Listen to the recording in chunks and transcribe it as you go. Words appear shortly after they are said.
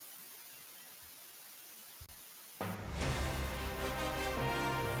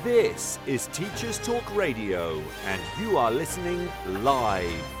This is Teachers Talk Radio, and you are listening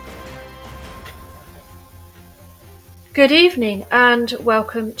live. Good evening and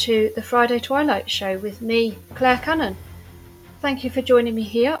welcome to the Friday Twilight Show with me, Claire Cannon. Thank you for joining me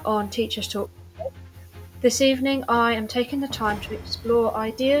here on Teachers Talk. This evening I am taking the time to explore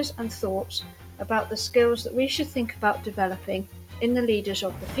ideas and thoughts about the skills that we should think about developing in the leaders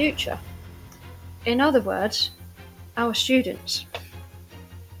of the future. In other words, our students.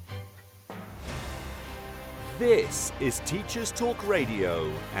 This is Teachers Talk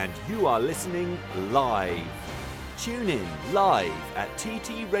Radio, and you are listening live. Tune in live at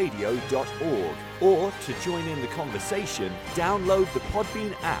ttradio.org, or to join in the conversation, download the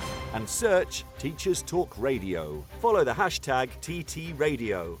Podbean app and search Teachers Talk Radio. Follow the hashtag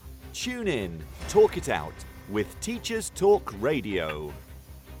TTRadio. Tune in, talk it out with Teachers Talk Radio.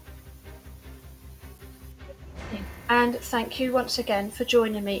 And thank you once again for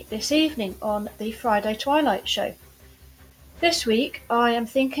joining me this evening on the Friday Twilight Show. This week I am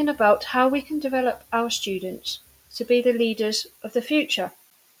thinking about how we can develop our students to be the leaders of the future.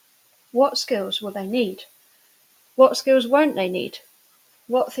 What skills will they need? What skills won't they need?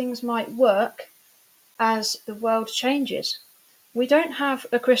 What things might work as the world changes? We don't have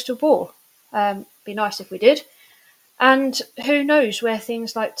a crystal ball. Be nice if we did. And who knows where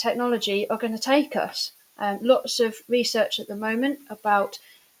things like technology are going to take us. Lots of research at the moment about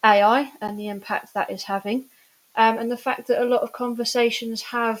AI and the impact that is having, and the fact that a lot of conversations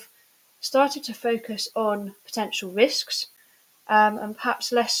have started to focus on potential risks, and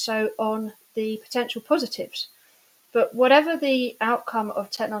perhaps less so on the potential positives. But whatever the outcome of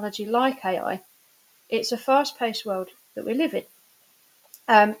technology like AI, it's a fast-paced world that we live in.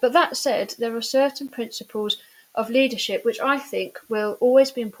 But that said, there are certain principles of leadership which I think will always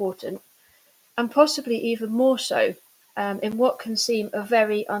be important, and possibly even more so in what can seem a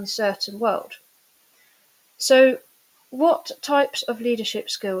very uncertain world. So, what types of leadership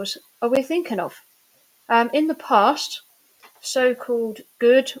skills are we thinking of? In the past, so-called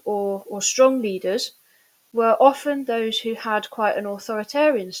good or strong leaders were often those who had quite an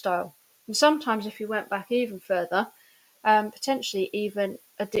authoritarian style, and sometimes, if you went back even further, potentially even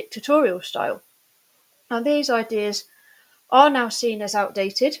a dictatorial style. Now, these ideas are now seen as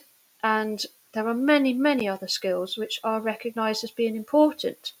outdated, and there are many, many other skills which are recognised as being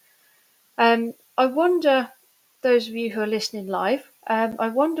important. I wonder, those of you who are listening live, I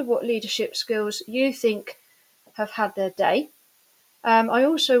wonder what leadership skills you think have had their day. I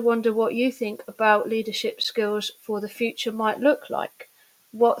also wonder what you think about leadership skills for the future might look like.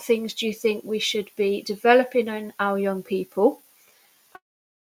 What things do you think we should be developing in our young people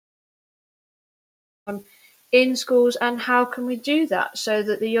in schools, and how can we do that so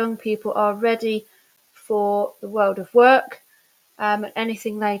that the young people are ready for the world of work and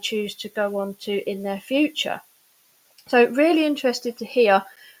anything they choose to go on to in their future? So really interested to hear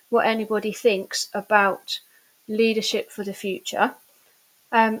what anybody thinks about leadership for the future.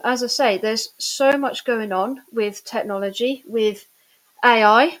 As I say, there's so much going on with technology, with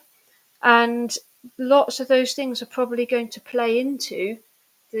AI, and lots of those things are probably going to play into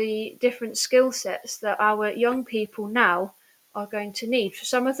the different skill sets that our young people now are going to need. For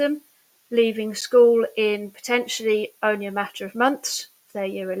some of them, leaving school in potentially only a matter of months, if they're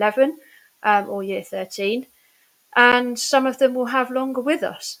year 11 or year 13, and some of them will have longer with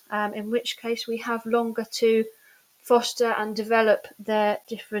us, in which case we have longer to foster and develop their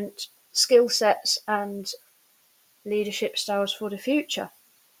different skill sets and leadership styles for the future.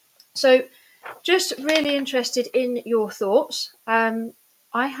 So just really interested in your thoughts.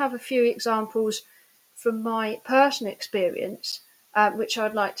 I have a few examples from my personal experience, which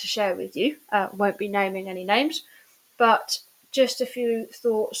I'd like to share with you. Won't be naming any names, but just a few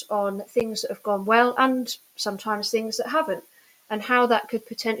thoughts on things that have gone well and sometimes things that haven't, and how that could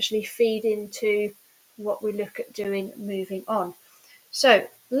potentially feed into what we look at doing moving on. So,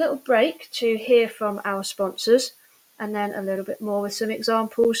 a little break to hear from our sponsors, and then a little bit more with some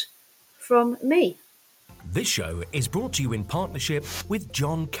examples from me. This show is brought to you in partnership with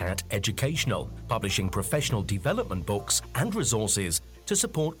John Catt Educational, publishing professional development books and resources to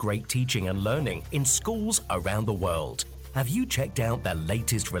support great teaching and learning in schools around the world. Have you checked out their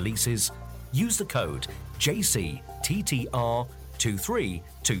latest releases? Use the code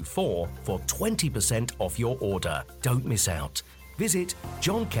JCTTR2324 for 20% off your order. Don't miss out. Visit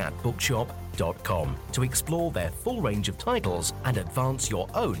johncattbookshop.com to explore their full range of titles and advance your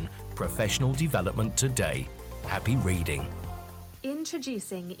own professional development today. Happy reading.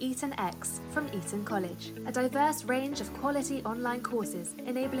 Introducing Eton X from Eton College, a diverse range of quality online courses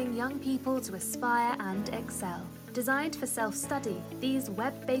enabling young people to aspire and excel. Designed for self-study, these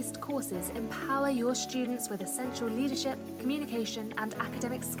web-based courses empower your students with essential leadership, communication and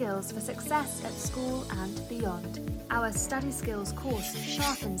academic skills for success at school and beyond. Our Study Skills course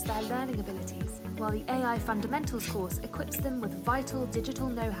sharpens their learning abilities, while the AI Fundamentals course equips them with vital digital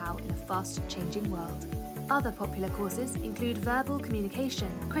know-how in a fast-changing world. Other popular courses include verbal communication,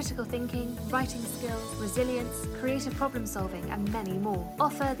 critical thinking, writing skills, resilience, creative problem solving, and many more.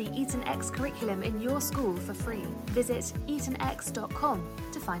 Offer the Eton X curriculum in your school for free. Visit etonx.com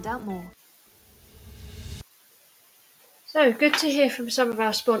to find out more. So good to hear from some of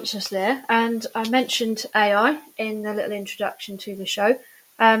our sponsors there, and I mentioned AI in the little introduction to the show,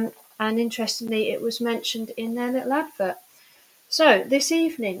 and interestingly it was mentioned in their little advert. So this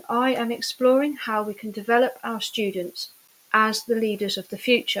evening I am exploring how we can develop our students as the leaders of the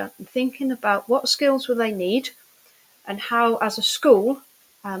future and thinking about what skills will they need and how as a school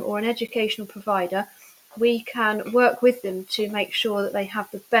or an educational provider we can work with them to make sure that they have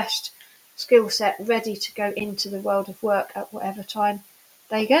the best skill set ready to go into the world of work at whatever time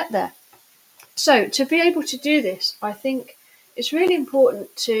they get there. So to be able to do this, I think it's really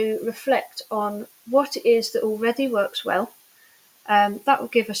important to reflect on what it is that already works well. That will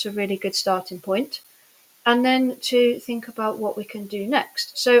give us a really good starting point. And then to think about what we can do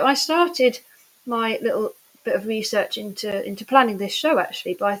next. So I started my little bit of research into planning this show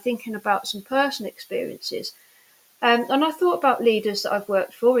actually by thinking about some personal experiences. And I thought about leaders that I've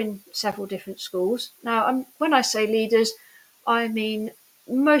worked for in several different schools. Now, when I say leaders, I mean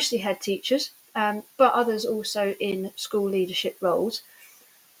mostly head teachers, but others also in school leadership roles.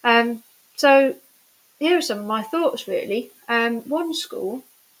 So here are some of my thoughts really. One school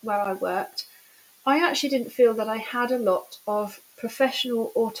where I worked, I actually didn't feel that I had a lot of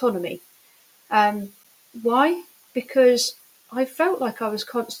professional autonomy. Why? Because I felt like I was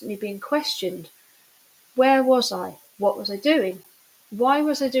constantly being questioned. Where was I? What was I doing? Why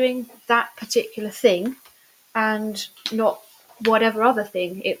was I doing that particular thing and not whatever other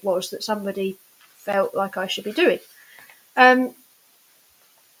thing it was that somebody felt like I should be doing?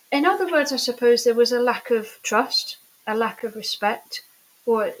 In other words, I suppose there was a lack of trust, a lack of respect,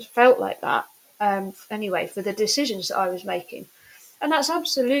 or it felt like that, anyway, for the decisions that I was making. And that's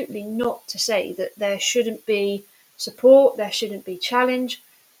absolutely not to say that there shouldn't be support, there shouldn't be challenge.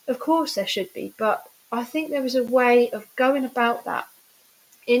 Of course there should be, but I think there is a way of going about that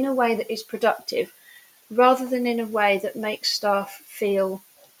in a way that is productive, rather than in a way that makes staff feel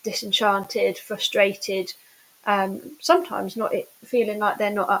disenchanted, frustrated, sometimes not feeling like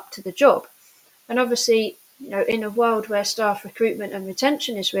they're not up to the job. And obviously, in a world where staff recruitment and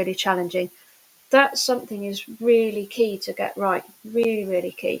retention is really challenging, that's something is really key to get right, really,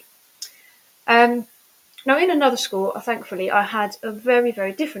 really key. Now, in another school, thankfully, I had a very,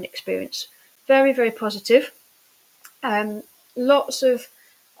 very different experience, very, very positive. Lots of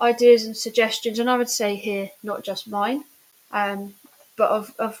ideas and suggestions, and I would say here, not just mine, but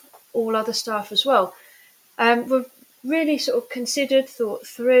of all other staff as well. Were really sort of considered, thought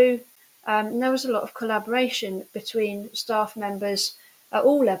through. And there was a lot of collaboration between staff members at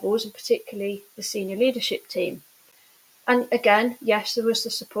all levels, and particularly the senior leadership team. And again, yes, there was the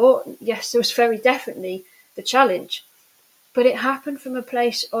support. Yes, there was very definitely the challenge, but it happened from a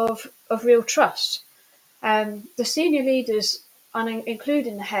place of real trust. The senior leaders, and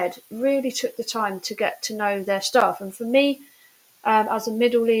including the head, really took the time to get to know their staff. And for me, as a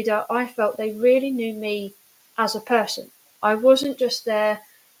middle leader, I felt they really knew me as a person. I wasn't just there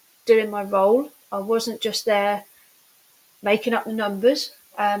doing my role. I wasn't just there making up the numbers.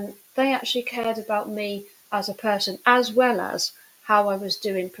 They actually cared about me as a person, as well as how I was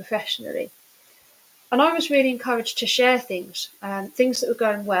doing professionally. And I was really encouraged to share things that were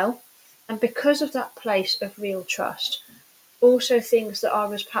going well. And because of that place of real trust, also things that I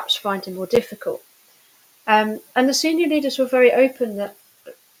was perhaps finding more difficult. And the senior leaders were very open that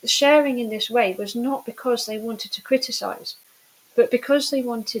sharing in this way was not because they wanted to criticise, but because they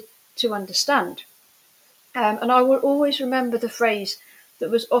wanted to understand. And I will always remember the phrase that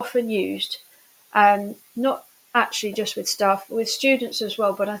was often used, not actually just with staff, but with students as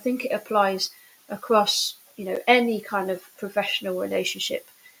well, but I think it applies across any kind of professional relationship,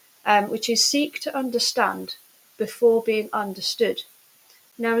 which is seek to understand before being understood.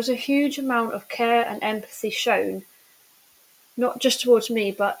 Now, there's a huge amount of care and empathy shown, not just towards me,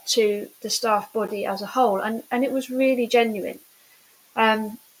 but to the staff body as a whole. And it was really genuine.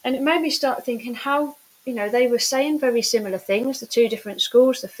 And it made me start thinking how, they were saying very similar things, the two different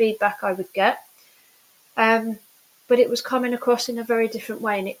schools, the feedback I would get. But it was coming across in a very different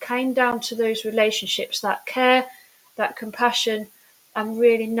way. And it came down to those relationships, that care, that compassion, and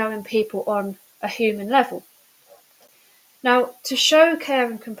really knowing people on a human level. Now, to show care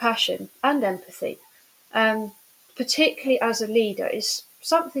and compassion and empathy, particularly as a leader, is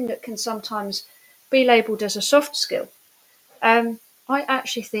something that can sometimes be labelled as a soft skill. I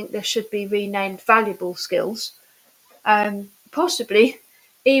actually think this should be renamed valuable skills, possibly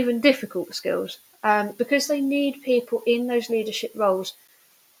even difficult skills, because they need people in those leadership roles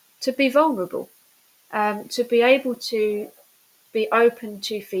to be vulnerable, to be able to be open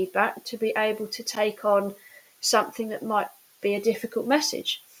to feedback, to be able to take on something that might be a difficult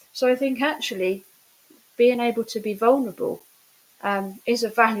message. So I think actually being able to be vulnerable is a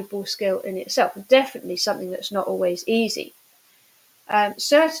valuable skill in itself, definitely something that's not always easy.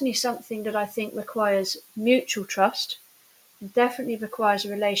 Certainly something that I think requires mutual trust, definitely requires a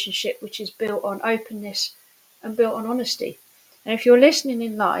relationship which is built on openness and built on honesty. And if you're listening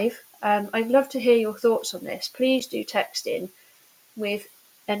in live, I'd love to hear your thoughts on this. Please do text in with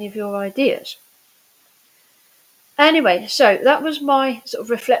any of your ideas. Anyway, so that was my sort of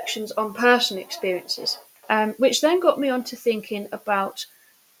reflections on personal experiences, which then got me on to thinking about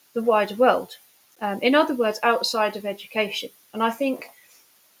the wider world. In other words, outside of education. And I think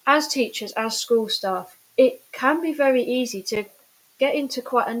as teachers, as school staff, it can be very easy to get into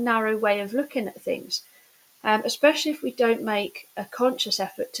quite a narrow way of looking at things, especially if we don't make a conscious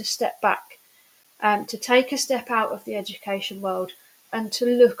effort to step back, to take a step out of the education world and to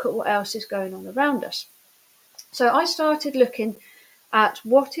look at what else is going on around us. So I started looking at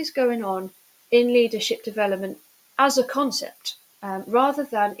what is going on in leadership development as a concept, rather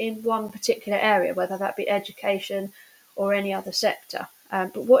than in one particular area, whether that be education or any other sector.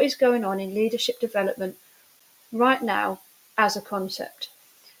 But what is going on in leadership development right now as a concept.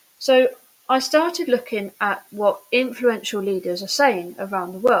 So I started looking at what influential leaders are saying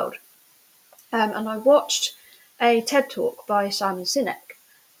around the world. And I watched a TED Talk by Simon Sinek.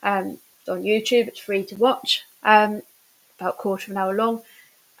 It's on YouTube, it's free to watch, about a quarter of an hour long,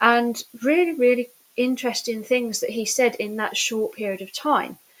 and really, really interesting things that he said in that short period of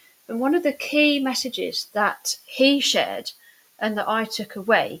time. And one of the key messages that he shared and that I took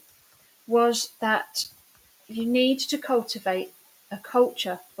away was that you need to cultivate a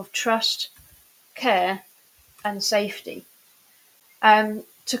culture of trust, care, and safety.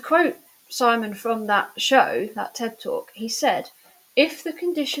 To quote Simon from that show, that TED Talk, he said, "If the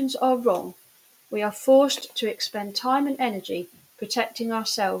conditions are wrong, we are forced to expend time and energy protecting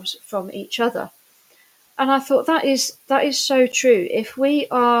ourselves from each other." And I thought that is so true. If we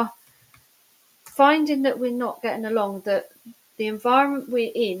are finding that we're not getting along, that the environment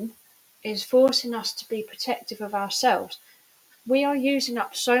we're in is forcing us to be protective of ourselves, we are using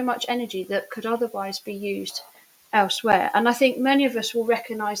up so much energy that could otherwise be used elsewhere. And I think many of us will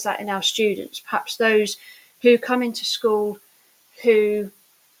recognise that in our students, perhaps those who come into school who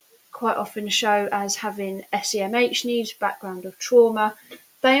quite often show as having SEMH needs, background of trauma.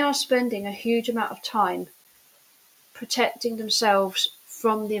 They are spending a huge amount of time protecting themselves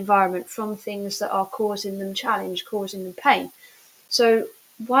from the environment, from things that are causing them challenge, causing them pain. So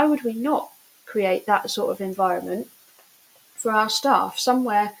why would we not create that sort of environment for our staff,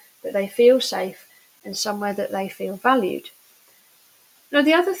 somewhere that they feel safe and somewhere that they feel valued? Now,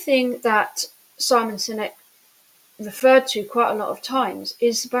 the other thing that Simon Sinek referred to quite a lot of times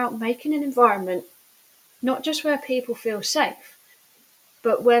is about making an environment not just where people feel safe,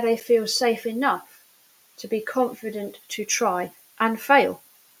 but where they feel safe enough to be confident to try and fail,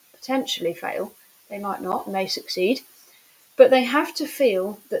 potentially fail. They might not, may succeed, but they have to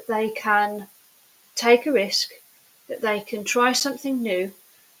feel that they can take a risk, that they can try something new.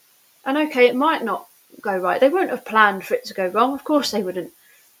 And okay, it might not go right. They won't have planned for it to go wrong. Of course they wouldn't.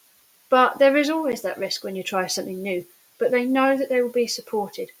 But there is always that risk when you try something new. But they know that they will be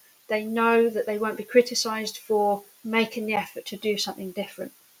supported. They know that they won't be criticised for making the effort to do something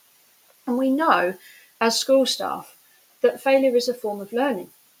different. And we know, as school staff, that failure is a form of learning.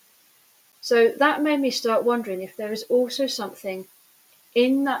 So that made me start wondering if there is also something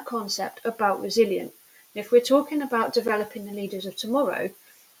in that concept about resilience. If we're talking about developing the leaders of tomorrow,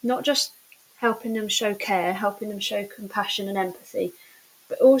 not just helping them show care, helping them show compassion and empathy,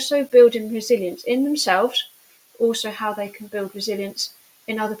 but also building resilience in themselves, also how they can build resilience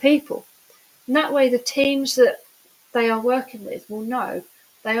in other people. And that way the teams that they are working with will know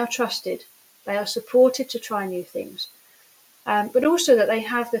they are trusted, they are supported to try new things, but also that they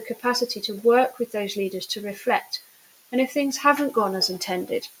have the capacity to work with those leaders to reflect. And if things haven't gone as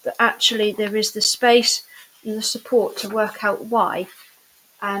intended, that actually there is the space and the support to work out why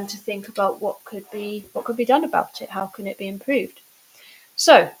and to think about what could be done about it, how can it be improved.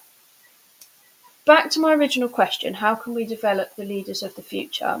 So, back to my original question, how can we develop the leaders of the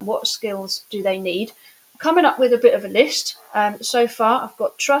future? What skills do they need? coming up with a bit of a list. So far, I've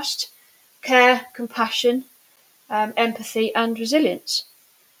got trust, care, compassion, empathy, and resilience.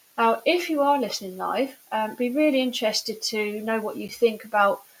 Now, if you are listening live, be really interested to know what you think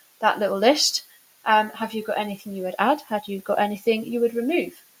about that little list. Have you got anything you would add? Have you got anything you would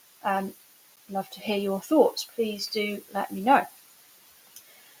remove? Love to hear your thoughts. Please do let me know.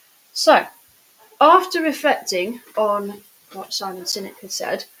 So, after reflecting on what Simon Sinek had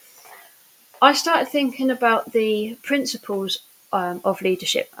said, I started thinking about the principles of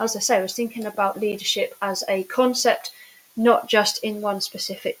leadership. As I say, I was thinking about leadership as a concept, not just in one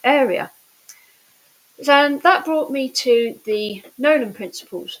specific area. Then that brought me to the Nolan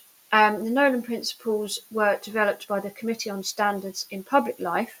Principles. The Nolan Principles were developed by the Committee on Standards in Public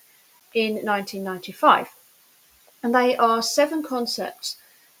Life in 1995. And they are 7 concepts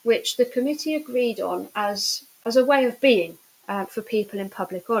which the committee agreed on as a way of being for people in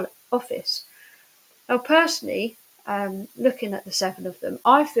public office. Now, personally, looking at the 7 of them,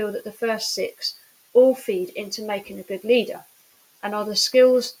 I feel that the first 6 all feed into making a good leader and are the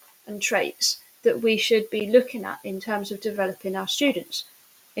skills and traits that we should be looking at in terms of developing our students.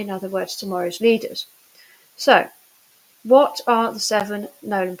 In other words, tomorrow's leaders. So, what are the 7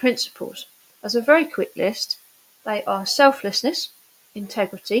 Nolan Principles? As a very quick list, they are selflessness,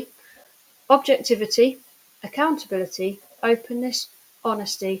 integrity, objectivity, accountability, openness,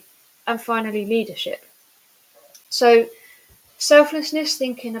 honesty, and finally leadership. So, selflessness,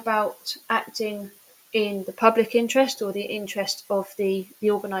 thinking about acting in the public interest or the interest of the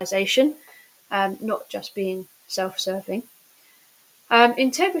organisation, not just being self-serving.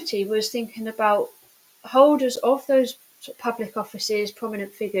 Integrity was thinking about holders of those public offices,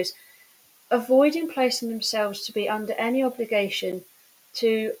 prominent figures, avoiding placing themselves to be under any obligation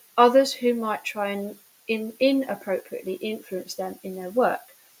to others who might try and inappropriately influence them in their work.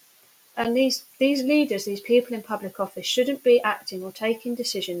 And these leaders, these people in public office, shouldn't be acting or taking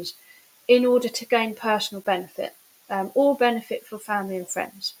decisions in order to gain personal benefit or benefit for family and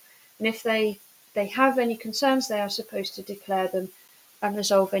friends. And if they have any concerns, they are supposed to declare them and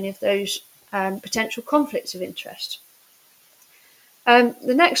resolve any of those potential conflicts of interest. The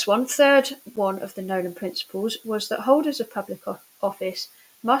next one, third one of the Nolan Principles, was that holders of public office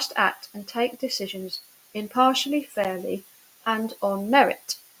must act and take decisions impartially, fairly, and on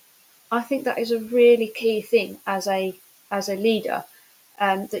merit. I think that is a really key thing as a leader,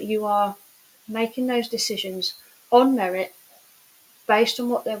 that you are making those decisions on merit, based on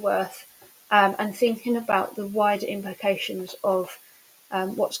what they're worth, and thinking about the wider implications of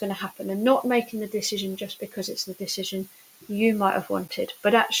what's going to happen, and not making the decision just because it's the decision you might have wanted,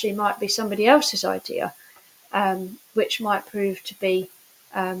 but actually might be somebody else's idea, which might prove to be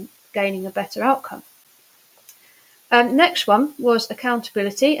gaining a better outcome. Next one was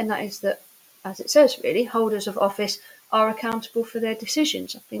accountability, and that is that, as it says really, holders of office are accountable for their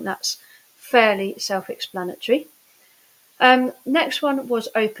decisions. I think that's fairly self-explanatory. Next one was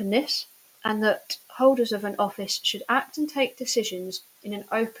openness, and that holders of an office should act and take decisions in an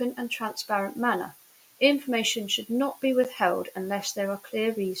open and transparent manner. Information should not be withheld unless there are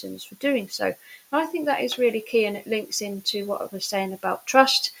clear reasons for doing so. And I think that is really key, and it links into what I was saying about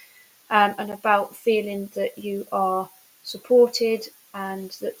trust, and about feeling that you are supported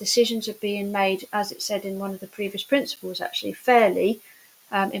and that decisions are being made, as it said in one of the previous principles, actually fairly,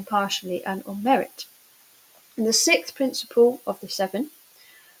 impartially, and on merit. And the 6th principle of the 7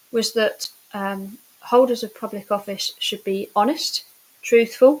 was that holders of public office should be honest,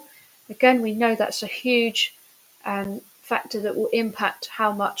 truthful. Again, we know that's a huge factor that will impact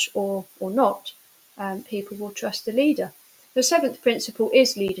how much or not people will trust the leader. The 7th principle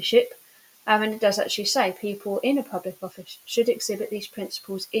is leadership, and it does actually say people in a public office should exhibit these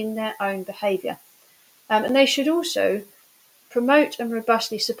principles in their own behaviour. And they should also promote and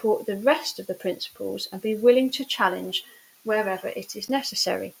robustly support the rest of the principles and be willing to challenge wherever it is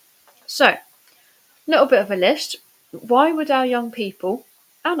necessary. So, a little bit of a list. Why would our young people,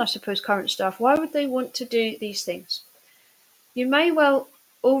 and I suppose current staff, why would they want to do these things? You may well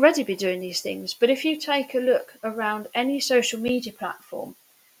already be doing these things, but if you take a look around any social media platform,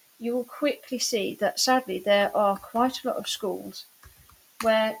 you will quickly see that sadly there are quite a lot of schools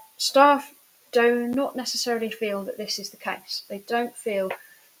where staff do not necessarily feel that this is the case. They don't feel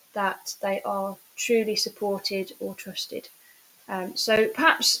that they are truly supported or trusted. So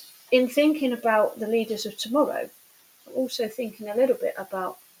perhaps in thinking about the leaders of tomorrow, also thinking a little bit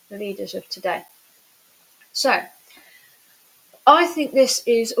about the leaders of today. So I think this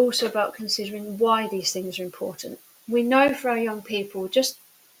is also about considering why these things are important. We know for our young people,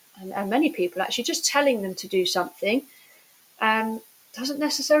 and many people actually, just telling them to do something doesn't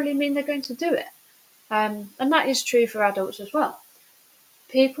necessarily mean they're going to do it. And that is true for adults as well.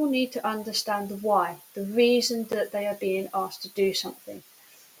 People need to understand the why, the reason that they are being asked to do something.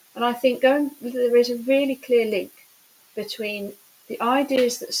 And I think there is a really clear link between the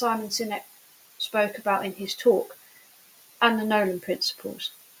ideas that Simon Sinek spoke about in his talk and the Nolan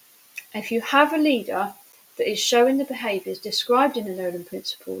principles. If you have a leader that is showing the behaviours described in the Nolan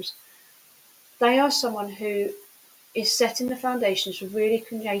principles, they are someone who is setting the foundations for really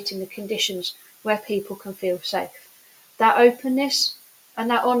creating the conditions where people can feel safe. That openness and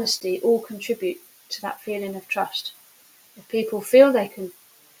that honesty all contribute to that feeling of trust. If people feel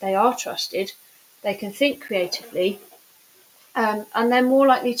they are trusted, they can think creatively, and they're more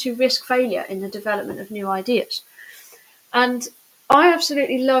likely to risk failure in the development of new ideas. And I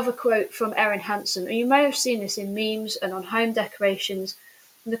absolutely love a quote from Erin Hansen, and you may have seen this in memes and on home decorations.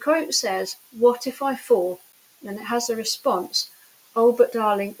 And the quote says, "What if I fall?" And it has a response, "Oh, but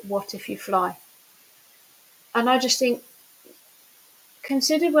darling, what if you fly?" And I just think,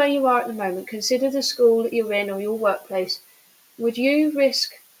 consider where you are at the moment, consider the school that you're in or your workplace. Would you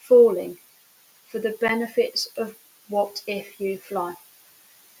risk falling for the benefits of what if you fly?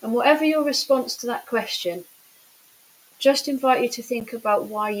 And whatever your response to that question, just invite you to think about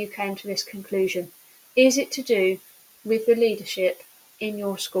why you came to this conclusion. Is it to do with the leadership in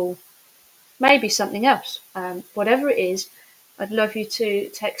your school? Maybe something else. Whatever it is, I'd love you to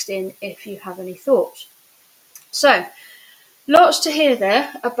text in if you have any thoughts. So, lots to hear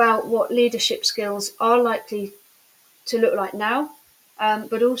there about what leadership skills are likely to look like now,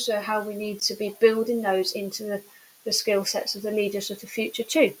 but also how we need to be building those into the skill sets of the leaders of the future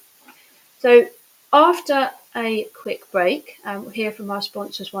too. So after a quick break, we'll hear from our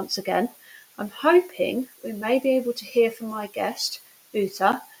sponsors once again. I'm hoping we may be able to hear from my guest,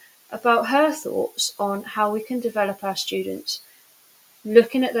 Utha, about her thoughts on how we can develop our students,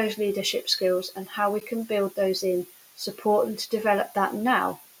 looking at those leadership skills and how we can build those in, support them to develop that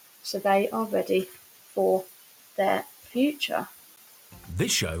now so they are ready for their future.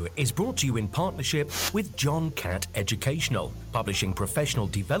 This show is brought to you in partnership with John Catt Educational, publishing professional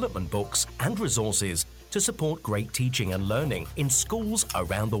development books and resources to support great teaching and learning in schools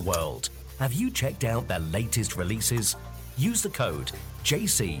around the world. Have you checked out their latest releases? Use the code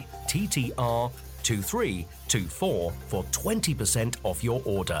JCTTR2324 for 20% off your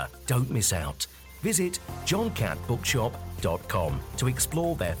order. Don't miss out. Visit johncattbookshop.com to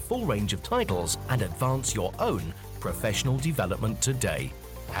explore their full range of titles and advance your own professional development today.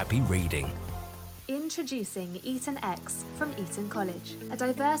 Happy reading. Introducing Eton X from Eton College, a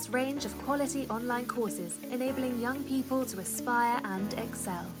diverse range of quality online courses enabling young people to aspire and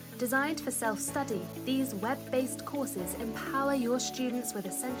excel. Designed for self-study, these web-based courses empower your students with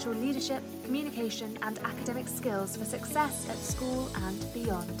essential leadership, communication, and academic skills for success at school and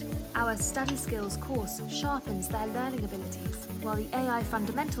beyond. Our Study Skills course sharpens their learning abilities, while the AI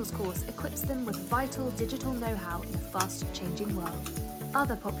Fundamentals course equips them with vital digital know-how in a fast-changing world.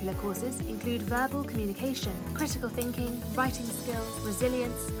 Other popular courses include verbal communication, critical thinking, writing skills,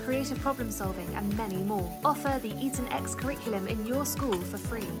 resilience, creative problem solving, and many more. Offer the Eton X curriculum in your school for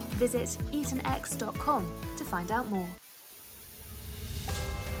free. Visit etonx.com to find out more.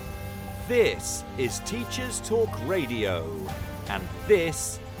 This is Teachers Talk Radio, and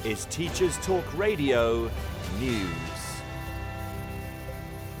this is Teachers Talk Radio News.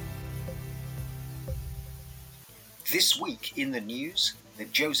 This week in the news, the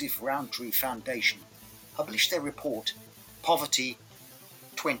Joseph Rowntree Foundation published their report, Poverty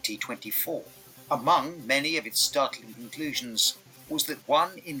 2024. Among many of its startling conclusions was that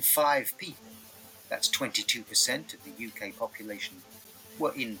 1 in 5 people, that's 22% of the UK population,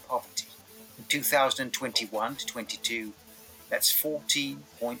 were in poverty. In 2021 to 22, that's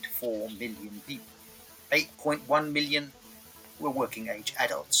 14.4 million people. 8.1 million were working age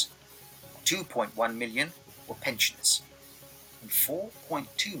adults. 2.1 million were pensioners, and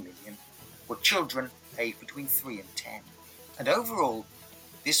 4.2 million were children aged between 3 and 10. And overall,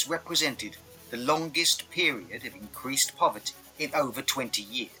 this represented the longest period of increased poverty in over 20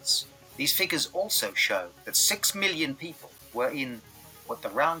 years. These figures also show that 6 million people were in what the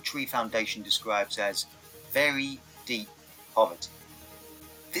Rowntree Foundation describes as very deep poverty.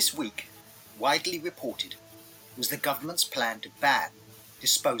 This week, widely reported, was the government's plan to ban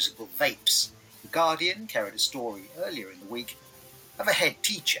disposable vapes. The Guardian carried a story earlier in the week of a head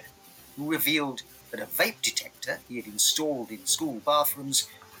teacher who revealed that a vape detector he had installed in school bathrooms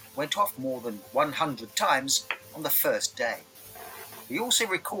went off more than 100 times on the first day. He also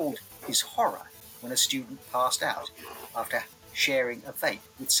recalled his horror when a student passed out after sharing a vape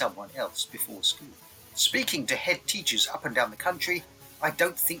with someone else before school. Speaking to head teachers up and down the country, I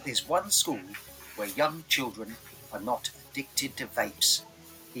don't think there's one school where young children are not addicted to vapes,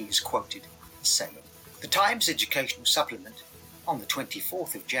 he is quoted as saying. The Times Educational Supplement on the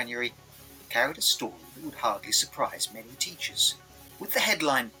 24th of January carried a story that would hardly surprise many teachers, with the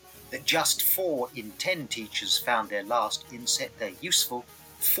headline that just 4 in 10 teachers found their last inset day useful.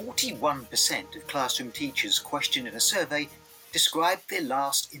 41% of classroom teachers questioned in a survey described their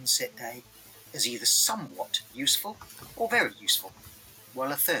last inset day as either somewhat useful or very useful,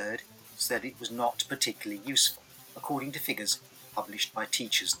 while a third said it was not particularly useful, according to figures published by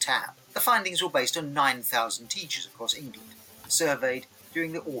Teachers Tab. The findings were based on 9,000 teachers across England, surveyed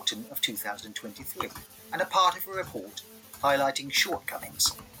during the autumn of 2023, and are part of a report highlighting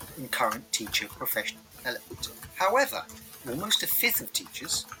shortcomings in current teacher professional development. However, almost a fifth of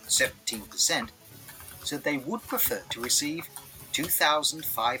teachers, 17%, said they would prefer to receive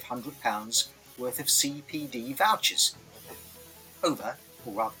 £2,500 worth of CPD vouchers over,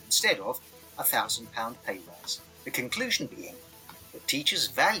 or rather instead of, a £1,000 pay rise. The conclusion being that teachers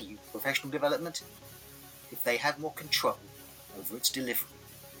value professional development if they have more control over its delivery.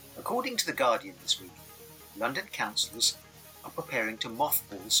 According to The Guardian this week, London councillors are preparing to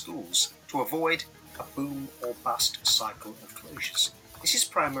mothball schools to avoid a boom or bust cycle of closures. This is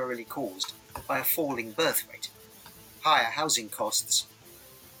primarily caused by a falling birth rate, higher housing costs,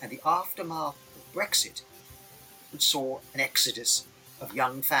 and the aftermath of Brexit, which saw an exodus of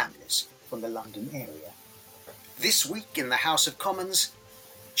young families from the London area. This week in the House of Commons,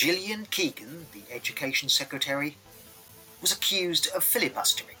 Gillian Keegan, the Education Secretary, was accused of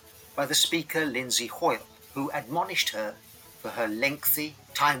filibustering by the Speaker Lindsay Hoyle, who admonished her for her lengthy,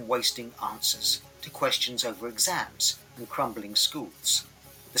 time-wasting answers to questions over exams and crumbling schools.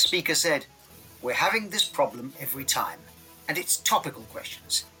 The Speaker said, "We're having this problem every time, and it's topical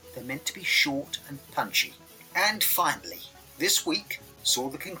questions. They're meant to be short and punchy." And finally, this week saw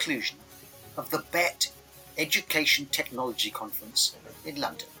the conclusion of the BET Education Technology Conference in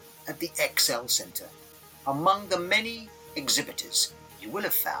London at the Excel Centre. Among the many exhibitors you will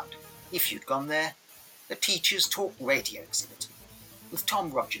have found, if you'd gone there, the Teachers Talk Radio exhibit, with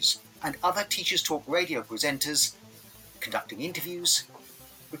Tom Rogers and other Teachers Talk Radio presenters conducting interviews,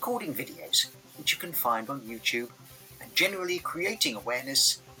 recording videos which you can find on YouTube, and generally creating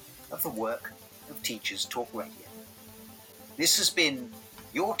awareness of the work of Teachers Talk Radio. This has been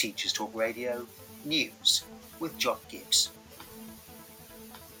your Teachers Talk Radio News with John Gibbs.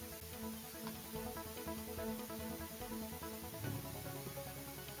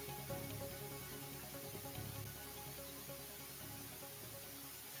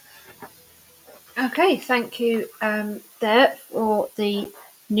 Okay, thank you there for the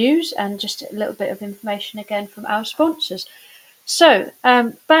news and just a little bit of information again from our sponsors. So,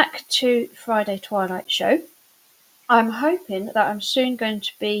 back to Friday Twilight Show. I'm hoping that I'm soon going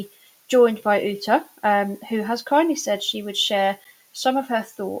to be joined by Utha, who has kindly said she would share some of her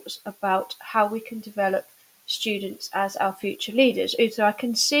thoughts about how we can develop students as our future leaders. Utha, I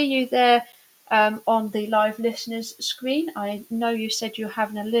can see you there on the live listeners screen. I know you said you're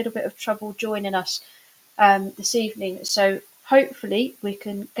having a little bit of trouble joining us this evening, so hopefully we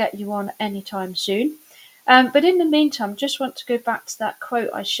can get you on anytime soon. But in the meantime, just want to go back to that quote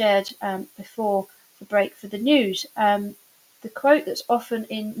I shared before the break for the news. The quote that's often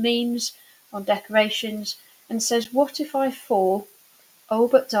in memes on decorations and says, "What if I fall? Oh,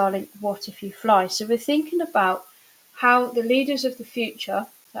 but darling, what if you fly?" So we're thinking about how the leaders of the future,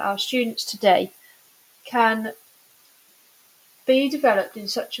 our students today, can be developed in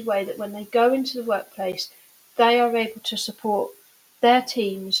such a way that when they go into the workplace, they are able to support their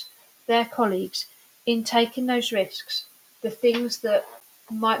teams, their colleagues in taking those risks, the things that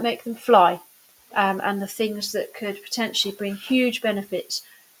might make them fly, and the things that could potentially bring huge benefits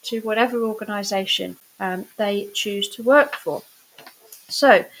to whatever organisation they choose to work for.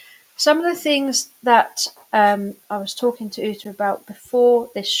 So, some of the things that I was talking to Utha about before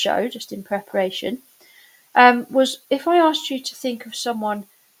this show, just in preparation, was if I asked you to think of someone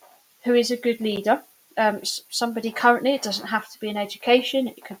who is a good leader, somebody currently, it doesn't have to be in education,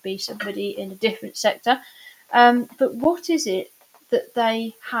 it could be somebody in a different sector, but what is it that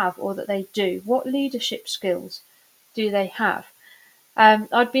they have or that they do? What leadership skills do they have?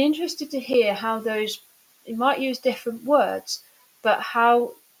 I'd be interested to hear how those, you might use different words, but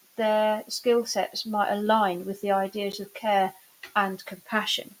how their skill sets might align with the ideas of care and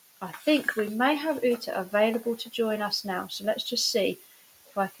compassion. I think we may have Utha available to join us now, so let's just see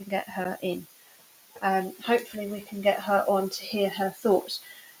if I can get her in. Hopefully we can get her on to hear her thoughts.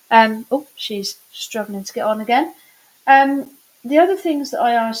 She's struggling to get on again. The other things that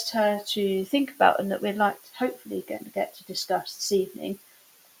I asked her to think about and that we'd like to hopefully get to discuss this evening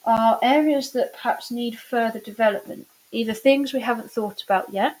are areas that perhaps need further development, either things we haven't thought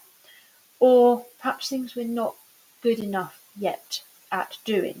about yet, or perhaps things we're not good enough yet at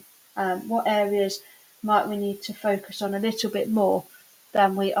doing. What areas might we need to focus on a little bit more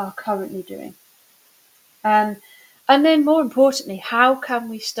than we are currently doing? Um, and then, more importantly, how can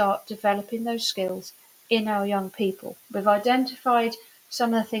we start developing those skills in our young people? We've identified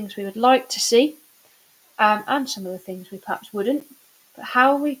some of the things we would like to see, and some of the things we perhaps wouldn't. But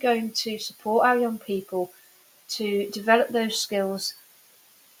how are we going to support our young people to develop those skills,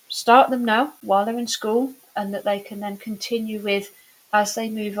 start them now while they're in school, and that they can then continue with as they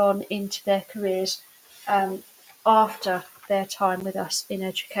move on into their careers after their time with us in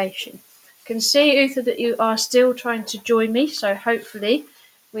education? I can see, Utha, that you are still trying to join me, so hopefully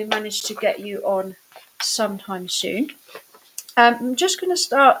we manage to get you on sometime soon. I'm just going to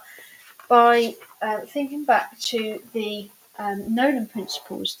start by thinking back to the Nolan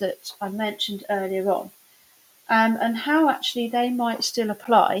principles that I mentioned earlier on, and how actually they might still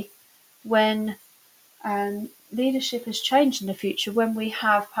apply when leadership has changed in the future, when we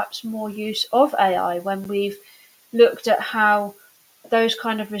have perhaps more use of AI, when we've looked at how those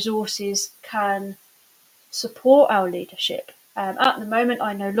kind of resources can support our leadership. At the moment,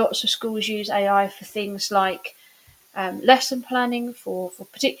 I know lots of schools use AI for things like lesson planning, for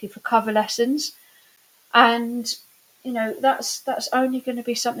particularly for cover lessons, and that's only going to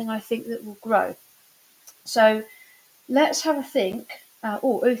be something I think that will grow. So let's have a think.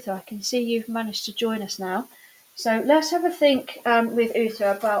 Utha, I can see you've managed to join us now. So let's have a think with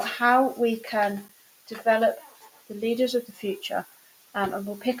Utha about how we can develop the leaders of the future, and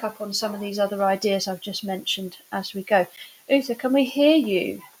we'll pick up on some of these other ideas I've just mentioned as we go. Utha, can we hear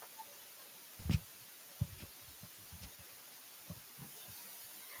you?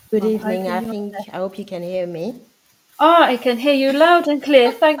 Good I'm evening. hoping you're there. I hope you can hear me. I can hear you loud and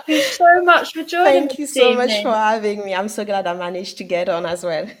clear. Thank you so much for joining me Thank you this so much for evening. having me. I'm so glad I managed to get on as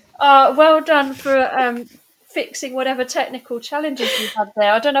well. Well done for fixing whatever technical challenges you had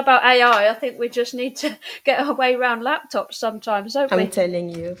there. I don't know about AI. I think we just need to get our way around laptops sometimes, don't I'm we? telling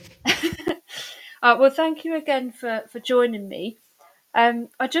you. Well, thank you again for joining me.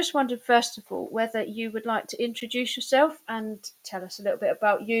 I just wondered, first of all, whether you would like to introduce yourself and tell us a little bit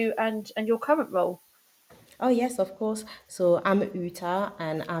about you and your current role. Oh, yes, of course. So I'm Utah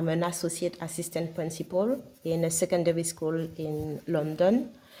and I'm an associate assistant principal in a secondary school in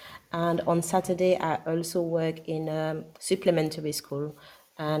London. And on Saturday, I also work in a supplementary school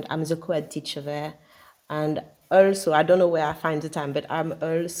and I'm the co-ed teacher there. And also, I don't know where I find the time, but I'm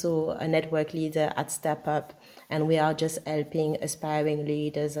also a network leader at Step Up. And we are just helping aspiring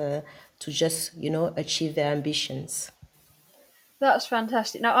leaders to just, achieve their ambitions. That's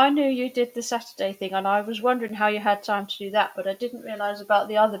fantastic. Now, I knew you did the Saturday thing, and I was wondering how you had time to do that, but I didn't realise about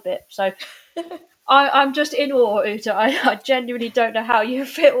the other bit. So I'm just in awe, Uta. I genuinely don't know how you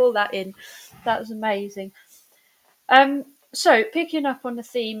fit all that in. That's amazing. So picking up on the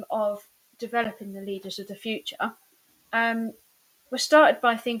theme of developing the leaders of the future, um, we started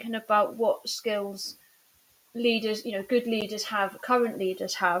by thinking about what skills leaders, good leaders have, current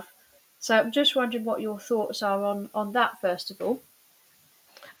leaders have. So I'm just wondering what your thoughts are on that first of all.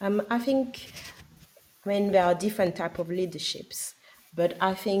 I think, there are different type of leaderships, but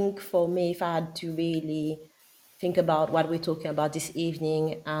I think for me, if I had to really think about what we're talking about this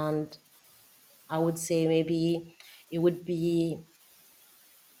evening, and I would say maybe it would be,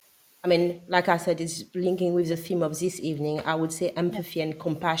 like I said, it's linking with the theme of this evening. I would say Yeah. empathy and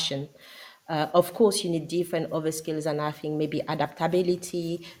compassion. Of course, you need different other skills, and I think maybe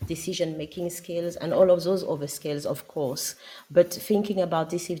adaptability, decision-making skills, and all of those other skills, of course. But thinking about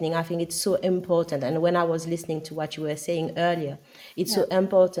this evening, I think it's so important. And when I was listening to what you were saying earlier, it's Yeah. so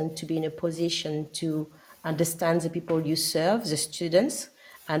important to be in a position to understand the people you serve, the students,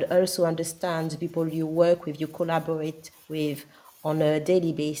 and also understand the people you work with, you collaborate with on a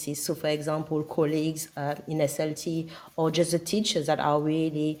daily basis. So, for example, colleagues in SLT or just the teachers that are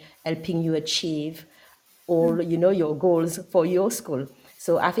really helping you achieve all your goals for your school.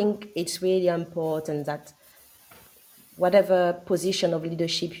 So, I think it's really important that whatever position of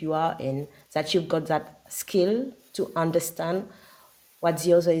leadership you are in, that you've got that skill to understand what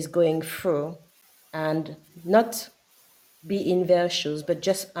the other is going through and not be in their shoes, but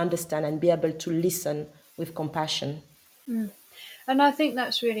just understand and be able to listen with compassion. And I think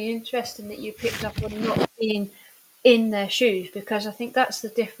that's really interesting that you picked up on not being in their shoes, because I think that's the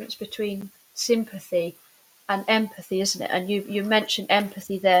difference between sympathy and empathy, isn't it? And you mentioned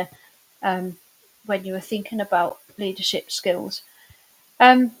empathy there um, when you were thinking about leadership skills.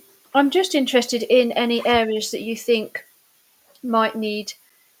 Um, I'm just interested in any areas that you think might need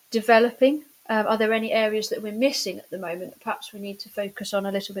developing? Are there any areas that we're missing at the moment that perhaps we need to focus on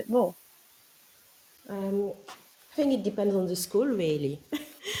a little bit more? I think it depends on the school, really.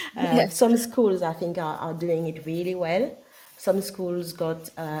 Yes. Some schools, I think, are doing it really well. Some schools got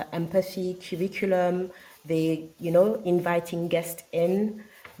empathy curriculum. They, inviting guests in.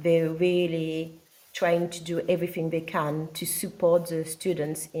 They're really trying to do everything they can to support the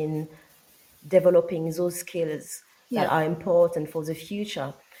students in developing those skills that Yeah. are important for the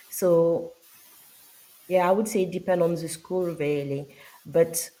future. So, yeah, I would say it depends on the school, really.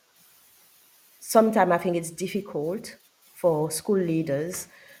 But sometimes I think it's difficult for school leaders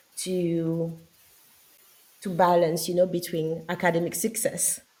to balance, between academic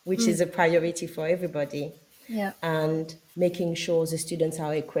success, which Mm. is a priority for everybody, Yeah. and making sure the students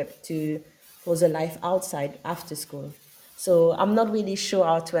are equipped to for the life outside after school. So I'm not really sure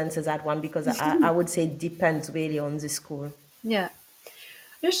how to answer that one, because I would say it depends really on the school. Yeah.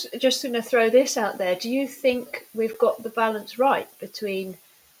 Just going to throw this out there. Do you think we've got the balance right between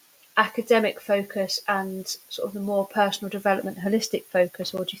academic focus and sort of the more personal development, holistic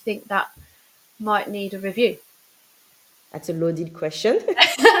focus, or do you think that might need a review? That's a loaded question.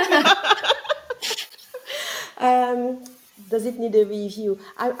 Um, does it need a review?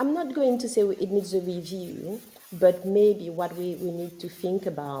 I'm not going to say it needs a review, but maybe what we need to think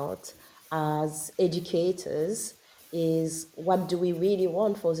about as educators is, what do we really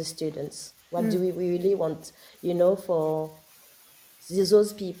want for the students? What do we really want, for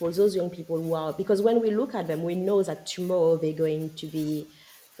those people, those young people who are, because when we look at them, we know that tomorrow they're going to be,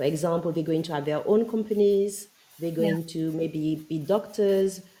 for example, they're going to have their own companies, they're Yeah. going to maybe be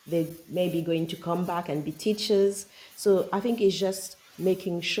doctors, they're maybe going to come back and be teachers. So I think it's just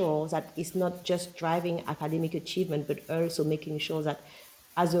making sure that it's not just driving academic achievement, but also making sure that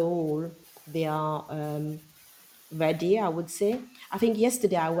as a whole, they are ready, I would say. I think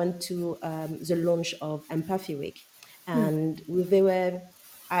yesterday I went to the launch of Empathy Week, and they were,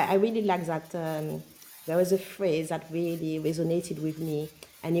 I really like that. There was a phrase that really resonated with me,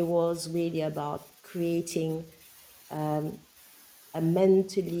 and it was really about creating a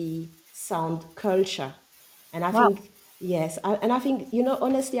mentally sound culture. And I Wow. think, yes, and I think,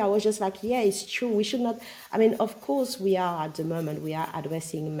 honestly, I was just like, yeah, it's true. We should not, I mean, of course, we are at the moment, we are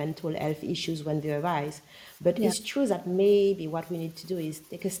addressing mental health issues when they arise. But Yeah. it's true that maybe what we need to do is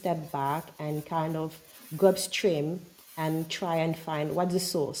take a step back and kind of go upstream and try and find what's the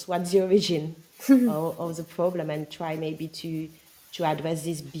source, what's the origin of the problem, and try maybe to address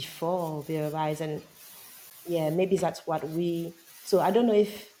this before they arise. And yeah, maybe that's what we, so I don't know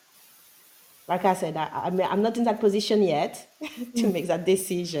if, like I said, I'm not in that position yet to make that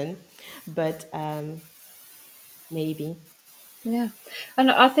decision, but maybe. Yeah.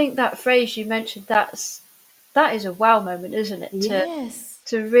 And I think that phrase you mentioned, that is a wow moment, isn't it? Yes.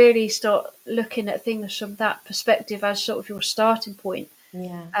 To really start looking at things from that perspective as sort of your starting point.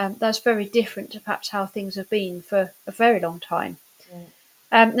 Yeah. That's very different to perhaps how things have been for a very long time.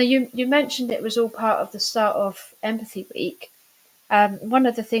 Yeah. Now, you mentioned it was all part of the start of Empathy Week. One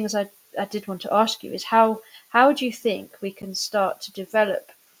of the things I did want to ask you is how do you think we can start to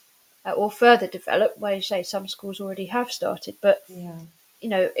develop or further develop, where you say some schools already have started, but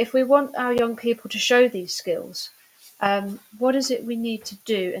Yeah. if we want our young people to show these skills, what is it we need to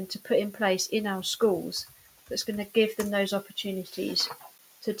do and to put in place in our schools that's going to give them those opportunities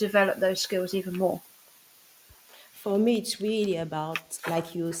to develop those skills even more? For me, it's really about,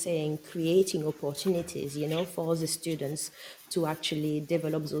 like you were saying, creating opportunities, for the students to actually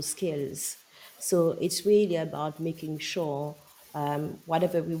develop those skills. So it's really about making sure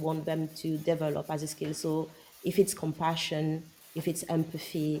whatever we want them to develop as a skill. So if it's compassion, if it's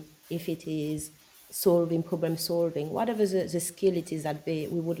empathy, if it is problem solving, whatever the skill it is that we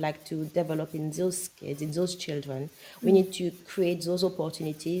would like to develop in those kids, in those children, we need to create those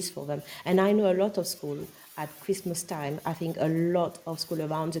opportunities for them. And I know a lot of school at Christmas time, I think a lot of school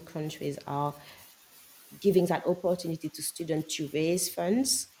around the countries are giving that opportunity to students to raise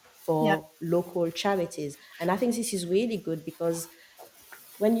funds Yeah, for local charities. And I think this is really good, because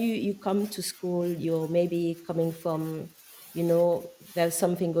when you come to school, you're maybe coming from, there's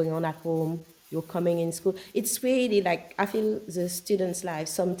something going on at home, you're coming in school. It's really like, I feel the students' life,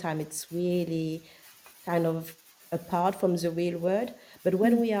 sometimes it's really kind of apart from the real world. But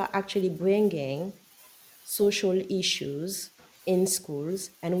when we are actually bringing social issues in schools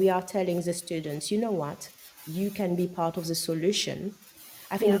and we are telling the students, you know what, you can be part of the solution,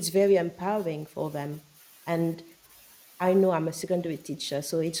 I think yeah, it's very empowering for them. And I know I'm a secondary teacher,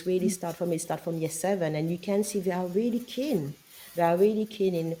 so it's really start from year 7, and you can see they are really keen. They are really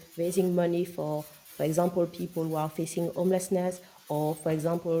keen in raising money for example, people who are facing homelessness, or for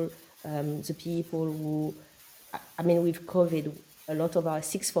example, the people who, I mean, with COVID, a lot of our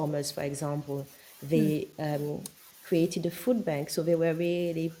sixth formers, for example, they created a food bank. So they were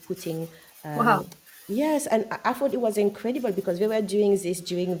really putting, Wow. yes, and I thought it was incredible because they were doing this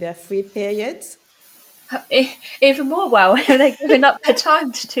during their free periods. Even more wow, they're giving up their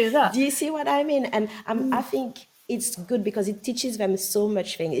time to do that. Do you see what I mean? And I think it's good because it teaches them so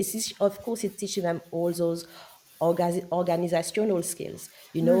much things. Of course, it teaches them all those organizational skills,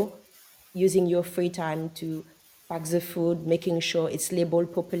 using your free time to pack the food, making sure it's labeled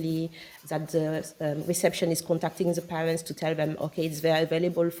properly, that the reception is contacting the parents to tell them, okay, it's very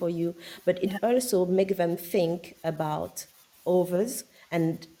available for you. But it also makes them think about others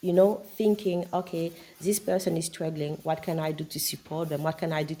and thinking, okay, this person is struggling, what can I do to support them, what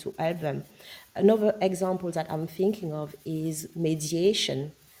can I do to help them? Another example that I'm thinking of is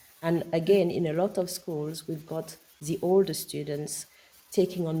mediation. And again, in a lot of schools, we've got the older students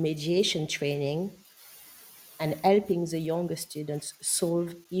taking on mediation training and helping the younger students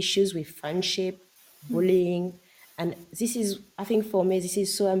solve issues with friendship, bullying. And this is, I think for me, this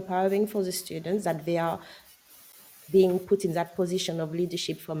is so empowering for the students that they are being put in that position of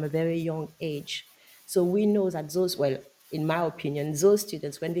leadership from a very young age. So we know that well, in my opinion, those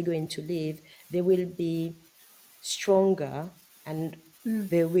students, when they go into leave, they will be stronger, and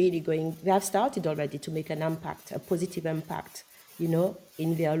they have started already to make an impact, a positive impact,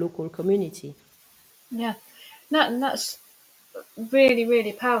 in their local community. Yeah, and that's really,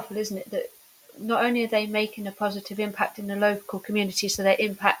 really powerful, isn't it? That not only are they making a positive impact in the local community, so they're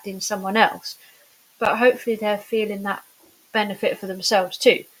impacting someone else, but hopefully they're feeling that benefit for themselves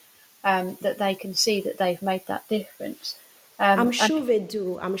too, that they can see that they've made that difference. I'm And sure they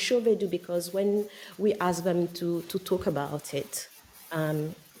do. I'm sure they do because when we ask them to talk about it,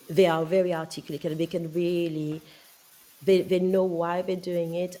 they are very articulate and they can really, they know why they're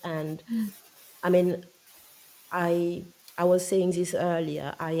doing it. And I mean, I was saying this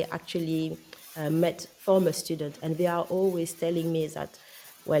earlier. I actually met former students, and they are always telling me that.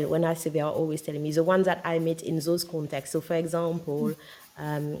 Well, when I say they are always telling me, the ones that I met in those contexts. So, for example,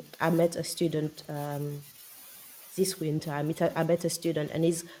 I met a student this winter. I met a student, and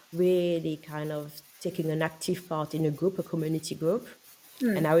he's really kind of taking an active part in a community group.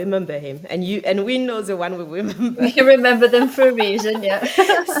 And I remember him, and we know the one we remember. you remember them for a reason, yeah.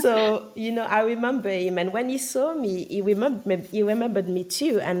 So I remember him, and when he saw me, he remembered me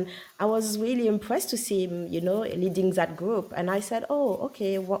too, and I was really impressed to see him leading that group. And I said, oh,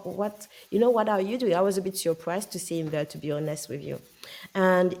 okay, what are you doing? I was a bit surprised to see him there, to be honest with you.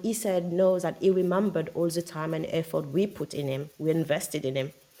 And he said no, that he remembered all the time and effort we put in him, we invested in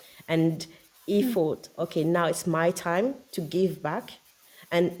him. And he thought, okay, now it's my time to give back.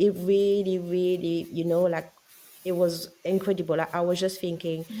 And it really, really, like, it was incredible. I was just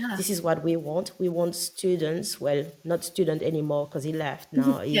thinking, Yeah. this is what we want. We want students, well, not student anymore because he left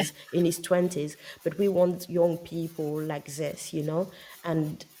now, Yeah. he's in his 20s, but we want young people like this,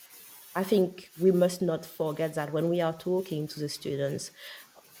 and I think we must not forget that when we are talking to the students,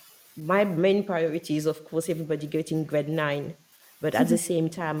 my main priority is, of course, everybody getting grade 9. But at the same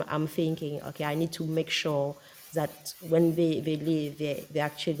time, I'm thinking, okay, I need to make sure that when they leave, they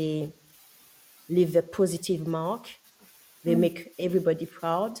actually leave a positive mark. They make everybody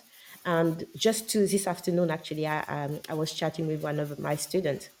proud. And just to this afternoon, actually, I was chatting with one of my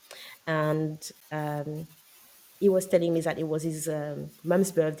students, and he was telling me that it was his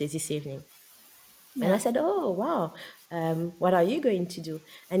mom's birthday this evening. And I Yeah. said, oh, wow, what are you going to do?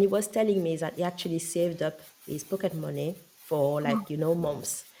 And he was telling me that he actually saved up his pocket money for, like,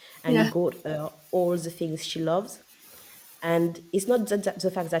 months. And he Yeah. got her all the things she loves. And it's not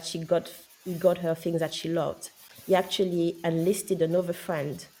the fact that he got her things that she loved. He actually enlisted another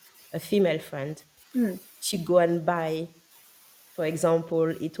friend, a female friend, to go and buy, for example,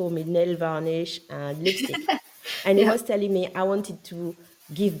 he told me nail varnish and lipstick. And he Yeah. was telling me, I wanted to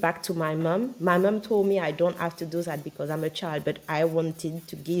give back to my mom. My mom told me I don't have to do that because I'm a child, but I wanted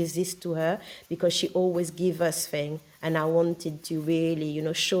to give this to her because she always give us things. And I wanted to really,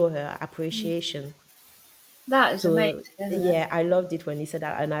 show her appreciation. That is amazing, So isn't it? yeah, I loved it when he said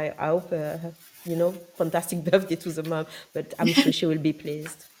that. And I hope, fantastic birthday to the mom, but I'm sure she will be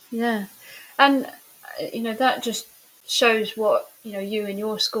pleased. Yeah. And that just shows what you and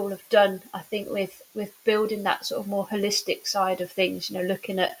your school have done, I think, with building that sort of more holistic side of things,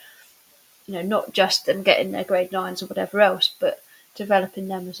 looking at not just them getting their grade 9s or whatever else, but developing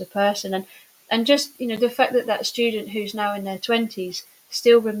them as a person. And just the fact that that student who's now in their 20s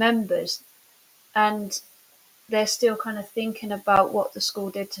still remembers, and they're still kind of thinking about what the school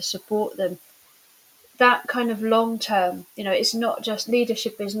did to support them. that kind of long term, it's not just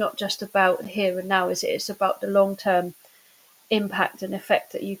leadership is not just about here and now, is it? It's about the long term impact and effect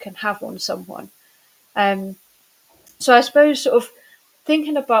that you can have on someone. Um, so I suppose sort of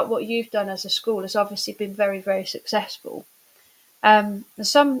thinking about what you've done as a school has obviously been very, very successful.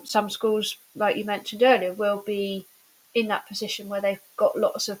 Some schools, like you mentioned earlier, will be in that position where they've got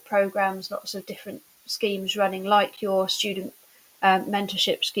lots of programs, lots of different schemes running, like your student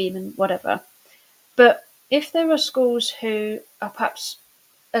mentorship scheme and whatever. But if there are schools who are perhaps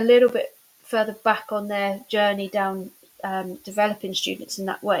a little bit further back on their journey down developing students in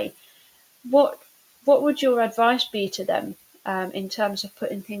that way, what what would your advice be to them in terms of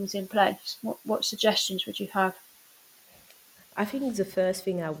putting things in place? What suggestions would you have? I think the first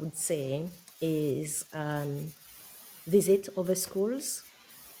thing I would say is visit other schools.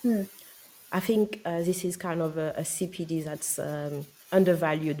 Hmm. I think this is kind of a CPD that's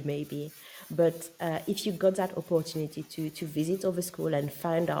undervalued, maybe. But if you got that opportunity to visit other school and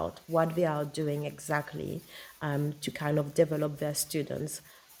find out what they are doing exactly to kind of develop their students,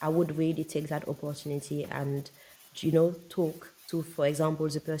 I would really take that opportunity and, talk to, for example,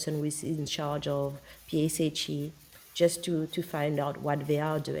 the person who is in charge of PSHE, just to find out what they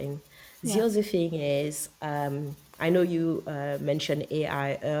are doing. The Yeah. other thing is, I know you mentioned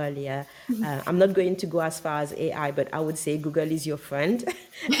AI earlier. I'm not going to go as far as AI, but I would say Google is your friend.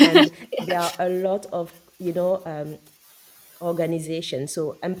 And there are a lot of, organizations.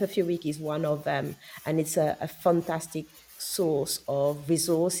 So Empathy Week is one of them, and it's a fantastic source of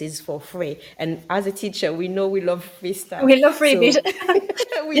resources for free. And as a teacher, we know we love free stuff. We love freebies.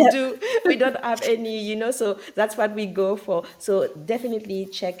 So we Yeah. do. We don't have any, so that's what we go for. So definitely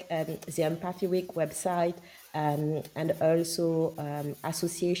check the Empathy Week website, and also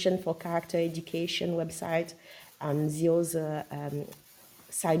Association for Character Education website. And the other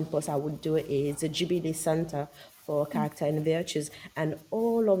signpost I would do is the Jubilee Center for Character and Virtues. And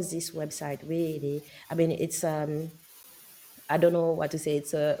all of this website, really, I mean, it's I don't know what to say,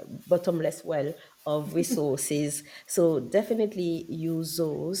 it's a bottomless well of resources. So definitely use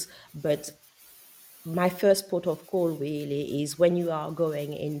those. But my first port of call really is when you are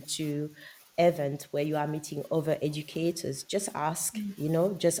going into event where you are meeting other educators, just ask,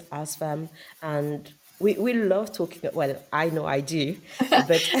 just ask them. And we love talking, well, I know I do,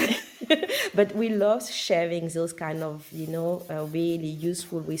 but but we love sharing those kind of, really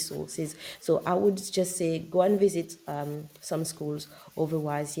useful resources. So I would just say go and visit some schools.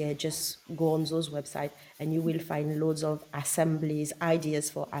 Otherwise, yeah, just go on those websites and you will find loads of assemblies, ideas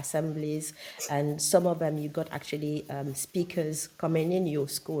for assemblies. And some of them you got actually speakers coming in your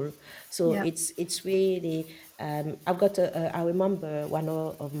school. So Yeah. it's really, I've got I remember one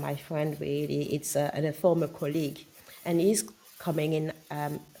of my friend, really, it's a former colleague, and he's coming in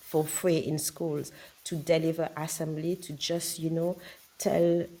for free in schools to deliver assembly, to just,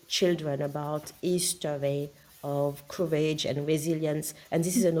 tell children about history of courage and resilience. And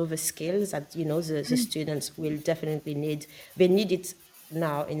this is another skill that, the students will definitely need. They need it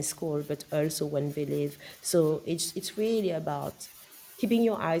now in school, but also when they leave. So it's really about keeping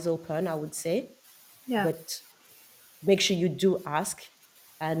your eyes open, I would say, Yeah. but make sure you do ask.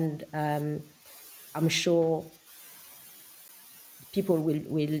 And I'm sure people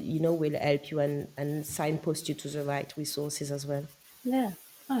will help you and signpost you to the right resources as well. Yeah.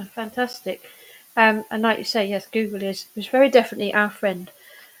 Oh, fantastic. And like you say, yes, Google is very definitely our friend.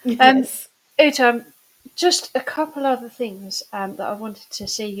 Um, Yes. Uta, just a couple other things that I wanted to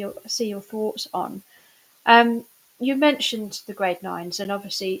see your thoughts on. You mentioned the grade nines, and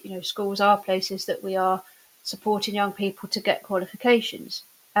obviously, schools are places that we are supporting young people to get qualifications.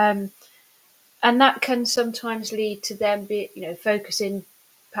 Um, and that can sometimes lead to them focusing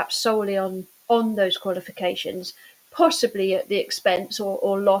perhaps solely on those qualifications, possibly at the expense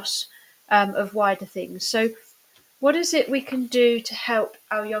or loss of wider things. So, what is it we can do to help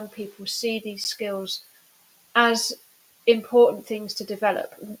our young people see these skills as important things to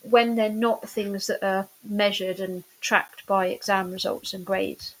develop when they're not things that are measured and tracked by exam results and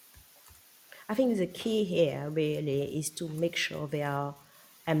grades? I think the key here really is to make sure they are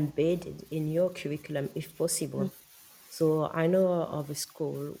embedded in your curriculum if Mm. possible. So I know of a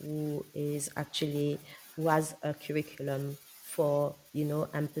school who has a curriculum for,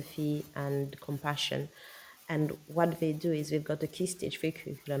 empathy and compassion. And what they do is they've got a key stage 3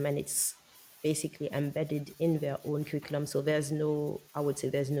 curriculum, and it's basically embedded in their own curriculum. So I would say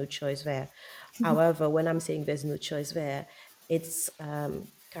there's no choice there. However, when I'm saying there's no choice there, it's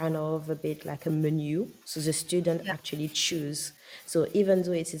kind of a bit like a menu. So the student Yeah. actually choose. So even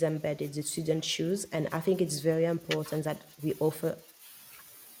though it is embedded, the student choose. And I think it's very important that we offer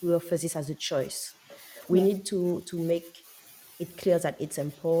this as a choice. we need to make it clear that it's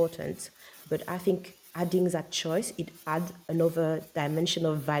important. But I think adding that choice, it adds another dimension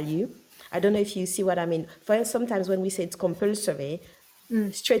of value. I don't know if you see what I mean. For sometimes when we say it's compulsory,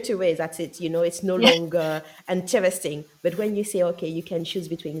 straight away that's it. It's no Yeah. longer interesting. But when you say, okay, you can choose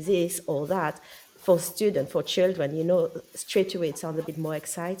between this or that, for students, for children, straight away it sounds a bit more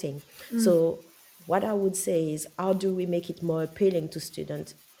exciting. So what I would say is, how do we make it more appealing to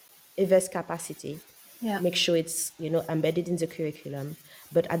students? Invest capacity, Yeah. make sure it's embedded in the curriculum,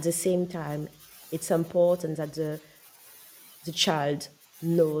 but at the same time it's important that the child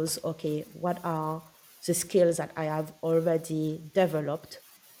knows, okay, what are the skills that I have already developed,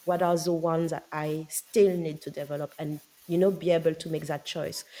 what are the ones that I still need to develop, and be able to make that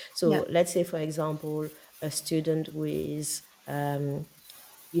choice. Yeah. So let's say, for example, a student who is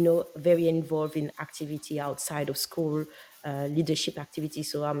very involved in activity outside of school, leadership activity.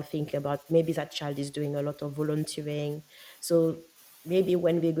 So I'm thinking about maybe that child is doing a lot of volunteering. So maybe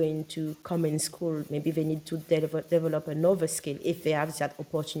when we're going to come in school, maybe they need to develop another skill if they have that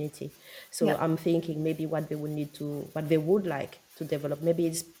opportunity. So Yeah. I'm thinking maybe what they would like to develop, maybe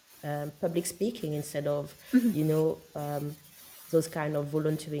it's public speaking instead of, those kind of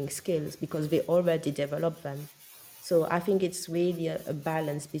volunteering skills, because they already develop them. So I think it's really a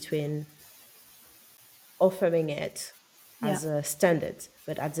balance between offering it Yeah. as a standard,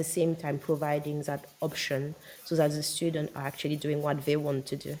 but at the same time providing that option so that the students are actually doing what they want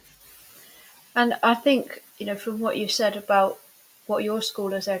to do. And I think, from what you said about what your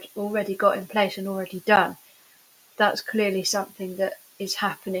school has already got in place and already done, that's clearly something that is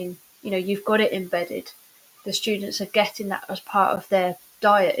happening. You've got it embedded. The students are getting that as part of their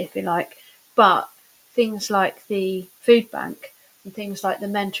diet, if you like. But things like the food bank and things like the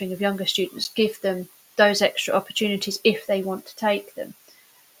mentoring of younger students give them those extra opportunities if they want to take them.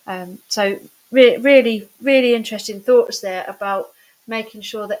 So really, really interesting thoughts there about making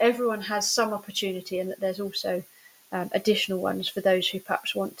sure that everyone has some opportunity and that there's also additional ones for those who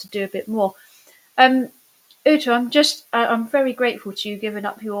perhaps want to do a bit more. Utha, I'm very grateful to you giving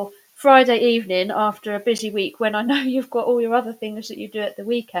up your Friday evening after a busy week when I know you've got all your other things that you do at the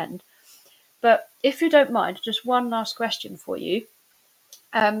weekend. But if you don't mind, just one last question for you.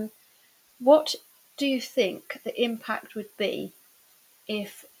 Um, what do you think the impact would be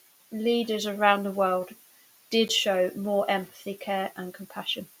if leaders around the world did show more empathy, care, and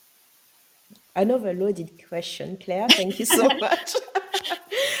compassion? Another loaded question, Claire. Thank you so much.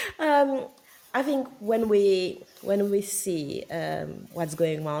 um, I think when we see what's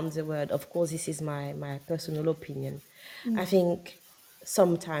going on in the world, of course, this is my personal opinion. I think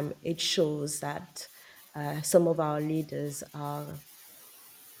sometimes it shows that some of our leaders are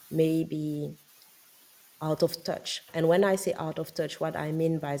maybe out of touch. And when I say out of touch, what I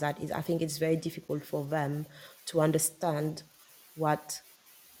mean by that is I think it's very difficult for them to understand what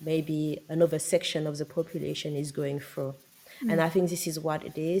maybe another section of the population is going through. And I think this is what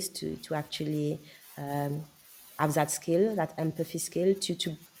it is to actually have that skill, that empathy skill,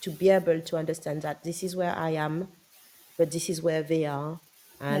 to be able to understand that this is where I am, but this is where they are.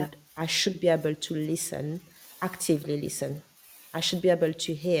 Yeah, And I should be able to listen, actively listen. I should be able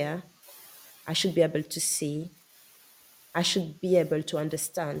to hear. I should be able to see. I should be able to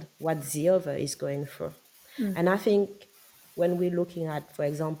understand what the other is going through. And I think when we're looking at, for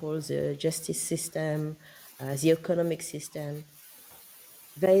example, the justice system, the economic system,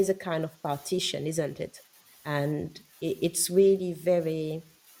 there is a kind of partition, isn't it? And it's really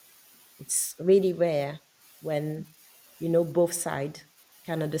rare when, both sides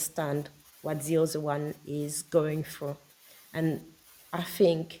can understand what the other one is going through. And I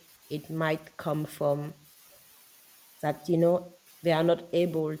think it might come from that they are not,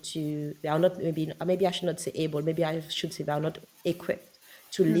 maybe I should not say able, maybe I should say they are not equipped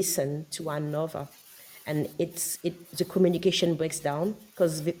to listen to one another. And the communication breaks down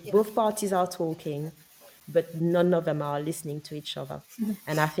because both parties are talking, but none of them are listening to each other.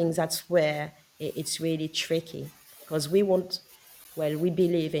 And I think that's where it's really tricky, because we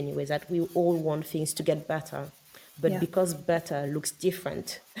believe anyways that we all want things to get better, but yeah, because better looks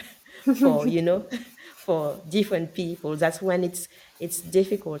different for for different people, that's when it's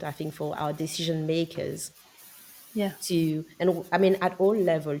difficult, I think, for our decision makers yeah, and I mean at all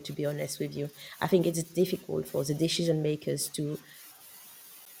level, to be honest with you. I think it's difficult for the decision makers to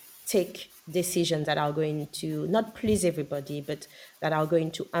take decisions that are going to not please everybody, but that are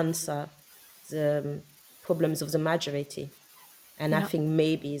going to answer the problems of the majority. And I yeah, think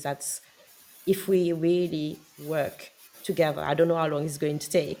maybe that's, if we really work together. I don't know how long it's going to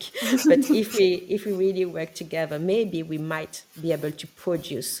take, but if we really work together, maybe we might be able to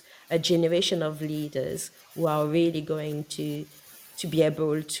produce a generation of leaders who are really going to be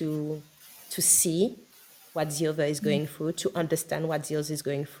able to see what the other is going through, to understand what the other is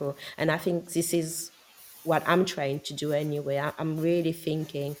going through. And I think this is what I'm trying to do anyway. I'm really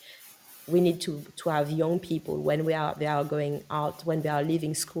thinking we need to have young people when they are going out, when they are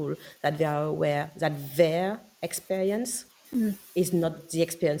leaving school, that they are aware that their experience is not the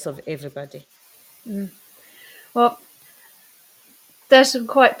experience of everybody. Well, there's some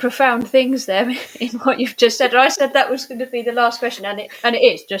quite profound things there in what you've just said. I said that was going to be the last question, and it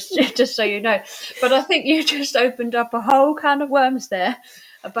is, just so you know. But I think you just opened up a whole can of worms there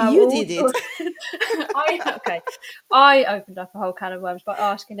about You all did it. I opened up a whole can of worms by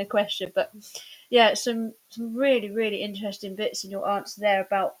asking a question. But yeah, some really, really interesting bits in your answer there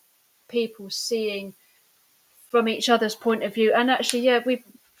about people seeing from each other's point of view. And actually, yeah,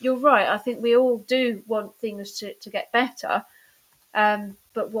 you're right. I think we all do want things to get better.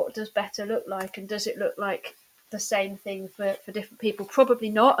 But what does better look like? And does it look like the same thing for different people? Probably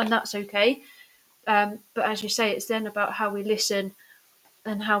not, and that's okay. But as you say, it's then about how we listen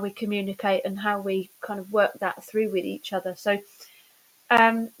and how we communicate and how we kind of work that through with each other. So,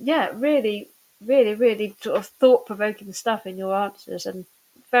 yeah, really, really, really sort of thought-provoking stuff in your answers, and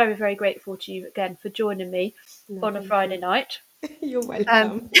very, very grateful to you again for joining me No, on a thank Friday you. night. You're Um,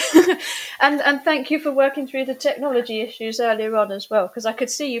 welcome. and thank you for working through the technology issues earlier on as well, because I could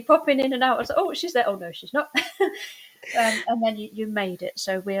see you popping in and out. I was like, oh, she's there. Oh, no, she's not. And then you made it.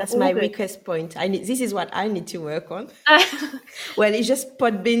 So we're That's all my good. weakest point. This is what I need to work on. Well, it's just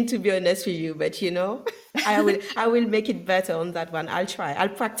Podbean, to be honest with you, but I will make it better on that one. I'll try. I'll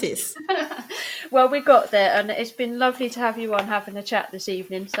practice. Well, we got there, and it's been lovely to have you on having a chat this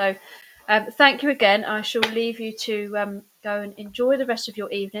evening. So thank you again. I shall leave you to go and enjoy the rest of your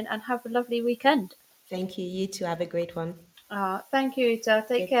evening and have a lovely weekend. Thank you. You too. Have a great one. Thank you, Utah. Take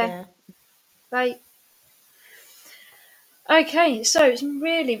Take care. care. Bye. Okay, so some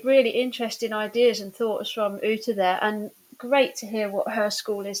really, really interesting ideas and thoughts from Uta there, and great to hear what her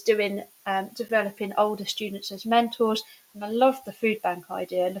school is doing, developing older students as mentors. And I love the food bank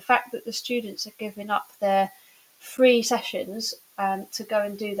idea and the fact that the students are giving up their free sessions to go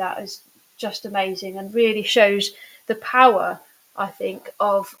and do that is just amazing and really shows the power, I think,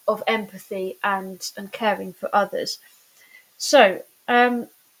 of empathy and caring for others. So,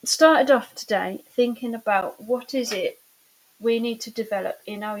 started off today thinking about what is it we need to develop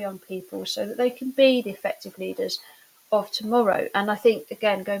in our young people so that they can be the effective leaders of tomorrow. And I think,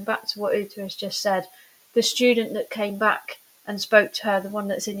 again, going back to what Utha has just said, the student that came back and spoke to her, the one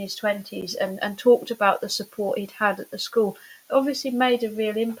that's in his 20s, and talked about the support he'd had at the school, obviously made a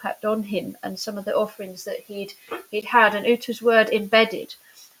real impact on him and some of the offerings that he'd had. And Utha's word embedded,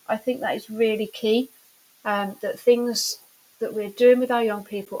 I think that is really key, that things that we're doing with our young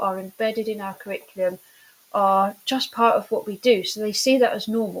people are embedded in our curriculum, are just part of what we do. So they see that as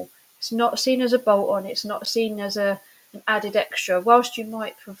normal. It's not seen as a bolt on, it's not seen as an added extra, whilst you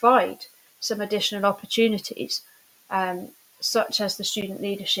might provide some additional opportunities, such as the student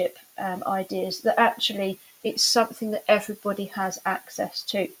leadership ideas, that actually it's something that everybody has access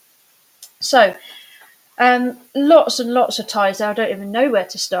to. So, lots and lots of ties there. I don't even know where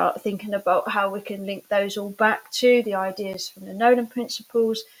to start thinking about how we can link those all back to the ideas from the Nolan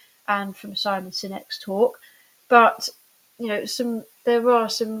principles and from Simon Sinek's talk. But there are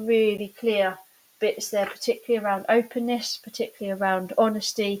some really clear bits there, particularly around openness, particularly around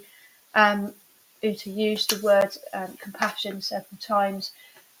honesty. Uta used the word compassion several times,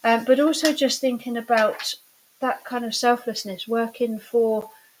 but also just thinking about that kind of selflessness, working for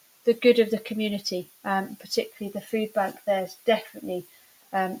the good of the community, particularly the food bank. There's definitely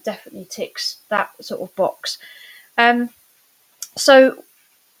ticks that sort of box. So,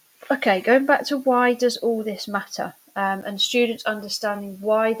 okay, going back to why does all this matter, and students understanding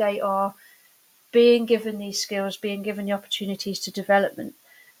why they are being given these skills, being given the opportunities to develop them.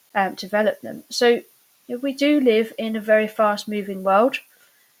 So, we do live in a very fast-moving world.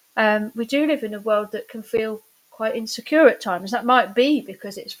 We do live in a world that can feel quite insecure at times. That might be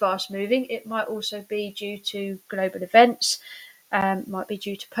because it's fast moving. It might also be due to global events, might be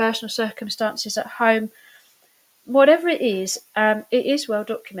due to personal circumstances at home. Whatever it is well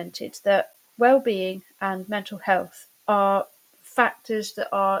documented that well-being and mental health are factors that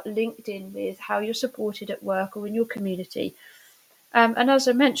are linked in with how you're supported at work or in your community. And as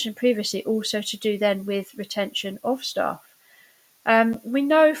I mentioned previously, also to do then with retention of staff. We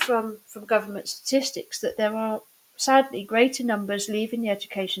know from government statistics that there are sadly greater numbers leaving the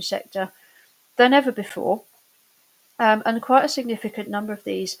education sector than ever before. And quite a significant number of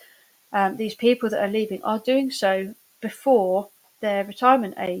these people that are leaving are doing so before their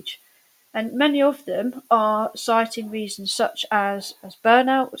retirement age. And many of them are citing reasons such as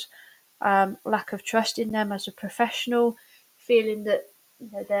burnout, lack of trust in them as a professional, feeling that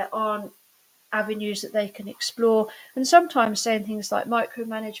there aren't avenues that they can explore, and sometimes saying things like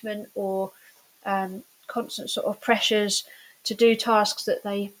micromanagement or constant sort of pressures to do tasks that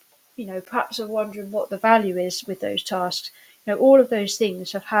they, perhaps are wondering what the value is with those tasks. All of those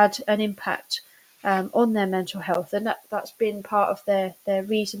things have had an impact on their mental health, and that's been part of their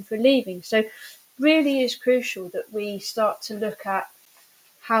reason for leaving. So, really is crucial that we start to look at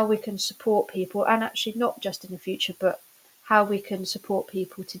how we can support people, and actually not just in the future, but how we can support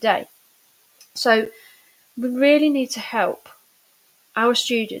people today. So, we really need to help our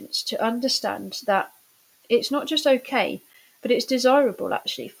students to understand that it's not just okay, but it's desirable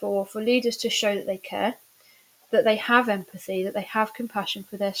actually for leaders to show that they care, that they have empathy, that they have compassion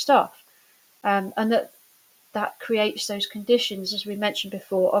for their staff, and that creates those conditions, as we mentioned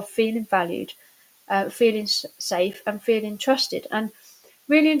before, of feeling valued, feeling safe, and feeling trusted. And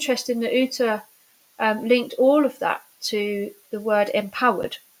really interesting that Utha linked all of that to the word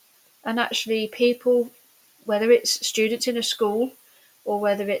empowered. And actually, people, whether it's students in a school or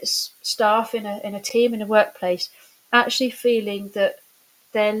whether it's staff in a team in a workplace, actually feeling that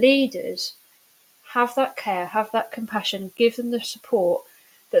their leaders have that care, have that compassion, give them the support,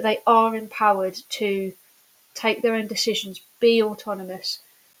 that they are empowered to take their own decisions, be autonomous,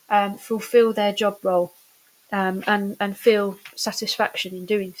 fulfill their job role, and feel satisfaction in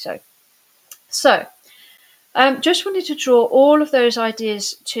doing so. So, just wanted to draw all of those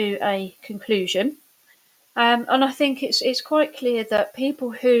ideas to a conclusion. And I think it's quite clear that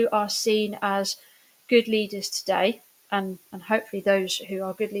people who are seen as good leaders today, and hopefully those who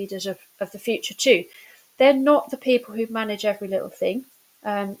are good leaders of the future too, they're not the people who manage every little thing.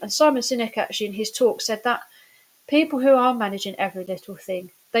 And Simon Sinek actually in his talk said that people who are managing every little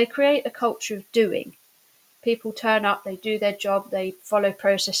thing, they create a culture of doing. People turn up, they do their job, they follow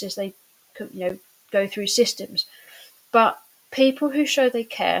processes, they go through systems. But people who show they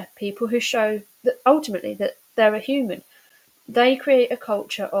care, people who show that ultimately that they're a human, they create a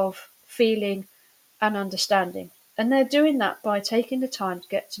culture of feeling and understanding. And they're doing that by taking the time to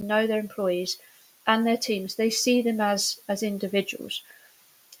get to know their employees and their teams. They see them as individuals.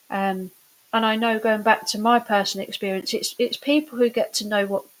 And I know, going back to my personal experience, it's people who get to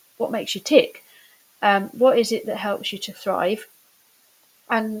know what makes you tick. What is it that helps you to thrive?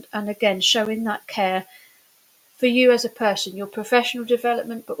 And again, showing that care for you as a person, your professional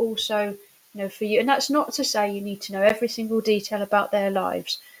development, but also, for you. And that's not to say you need to know every single detail about their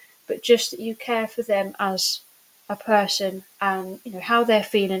lives, but just that you care for them as a person, and how they're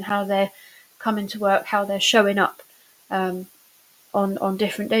feeling, how they're coming to work, how they're showing up on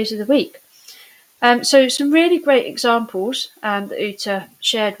different days of the week. So some really great examples that Utha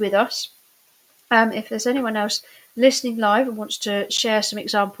shared with us. If there's anyone else listening live and wants to share some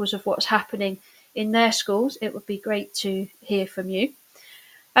examples of what's happening in their schools, it would be great to hear from you.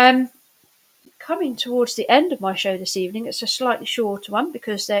 Coming towards the end of my show this evening, it's a slightly shorter one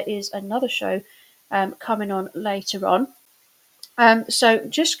because there is another show coming on later on. So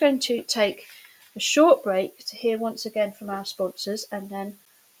just going to take a short break to hear once again from our sponsors, and then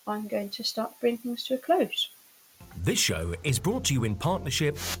I'm going to start bringing things to a close. This show is brought to you in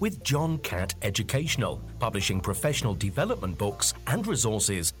partnership with John Catt Educational, publishing professional development books and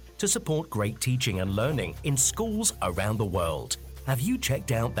resources to support great teaching and learning in schools around the world. Have you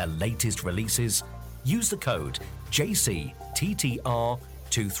checked out their latest releases? Use the code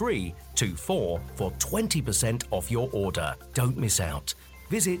JCTTR2324 for 20% off your order. Don't miss out.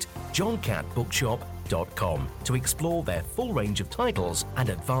 Visit johncattbookshop.com to explore their full range of titles and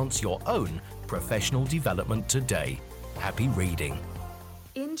advance your own professional development today. Happy reading.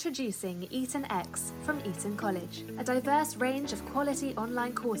 Introducing Eton X from Eton College, a diverse range of quality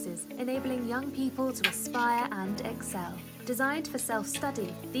online courses enabling young people to aspire and excel. Designed for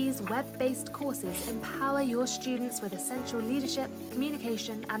self-study, these web-based courses empower your students with essential leadership,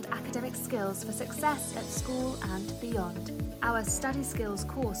 communication, and academic skills for success at school and beyond. Our Study Skills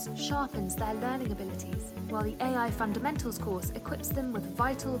course sharpens their learning abilities, while the AI Fundamentals course equips them with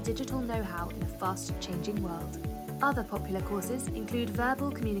vital digital know-how in a fast-changing world. Other popular courses include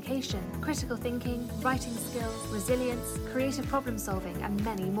verbal communication, critical thinking, writing skills, resilience, creative problem solving, and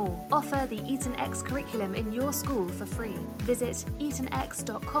many more. Offer the Eton X curriculum in your school for free. Visit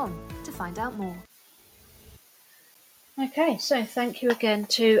etonx.com to find out more. Okay, so thank you again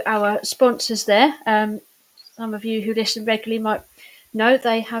to our sponsors there. Some of you who listen regularly might know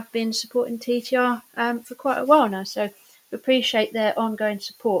they have been supporting TTR for quite a while now, so we appreciate their ongoing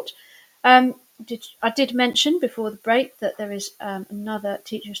support. I did mention before the break that there is another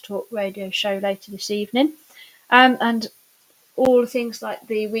Teachers Talk radio show later this evening, and all things like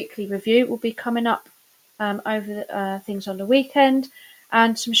the weekly review will be coming up over things on the weekend,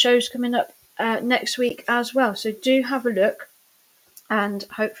 and some shows coming up next week as well. So do have a look, and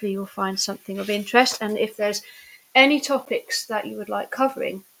hopefully you'll find something of interest. And if there's any topics that you would like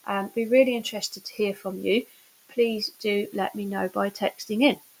covering, be really interested to hear from you. Please do let me know by texting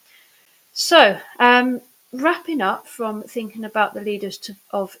in. So, wrapping up from thinking about the leaders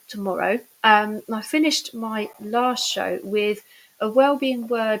of tomorrow, I finished my last show with a well-being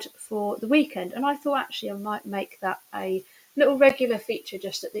word for the weekend, and I thought actually I might make that a little regular feature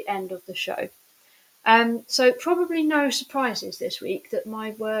just at the end of the show. So probably no surprises this week that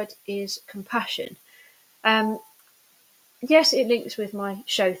my word is compassion. Yes, it links with my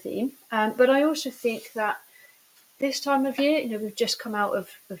show theme, but I also think that this time of year, we've just come out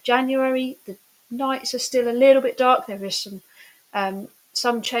of January. The nights are still a little bit dark. There is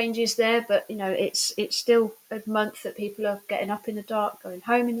some changes there, but it's still a month that people are getting up in the dark, going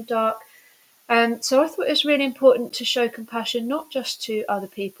home in the dark. So I thought it was really important to show compassion, not just to other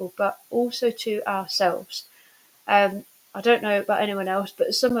people, but also to ourselves. I don't know about anyone else,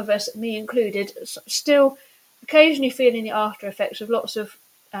 but some of us, me included, still occasionally feeling the after effects of lots of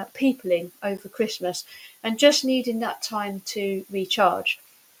peopling over Christmas and just needing that time to recharge.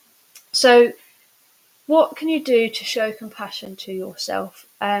 So what can you do to show compassion to yourself?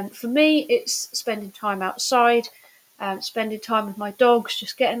 For me, it's spending time outside, spending time with my dogs,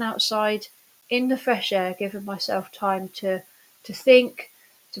 just getting outside in the fresh air, giving myself time to think,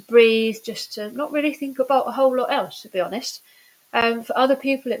 to breathe, just to not really think about a whole lot else, to be honest. For other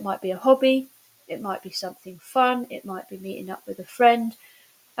people, it might be a hobby, it might be something fun, it might be meeting up with a friend.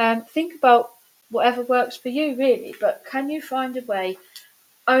 Think about whatever works for you, really, but can you find a way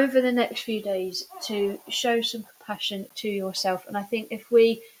over the next few days to show some compassion to yourself? And I think if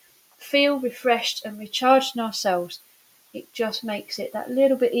we feel refreshed and recharged in ourselves, it just makes it that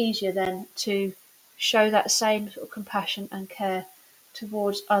little bit easier then to show that same sort of compassion and care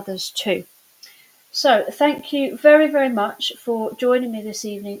towards others too. So thank you very, very much for joining me this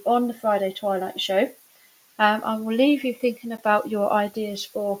evening on the Friday Twilight Show. I will leave you thinking about your ideas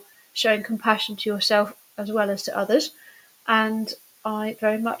for showing compassion to yourself as well as to others, and I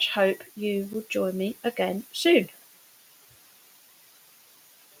very much hope you will join me again soon.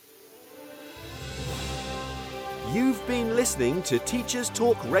 You've been listening to Teachers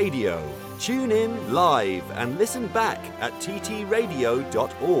Talk Radio. Tune in live and listen back at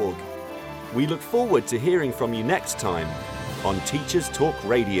ttradio.org. We look forward to hearing from you next time on Teachers Talk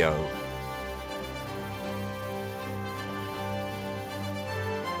Radio.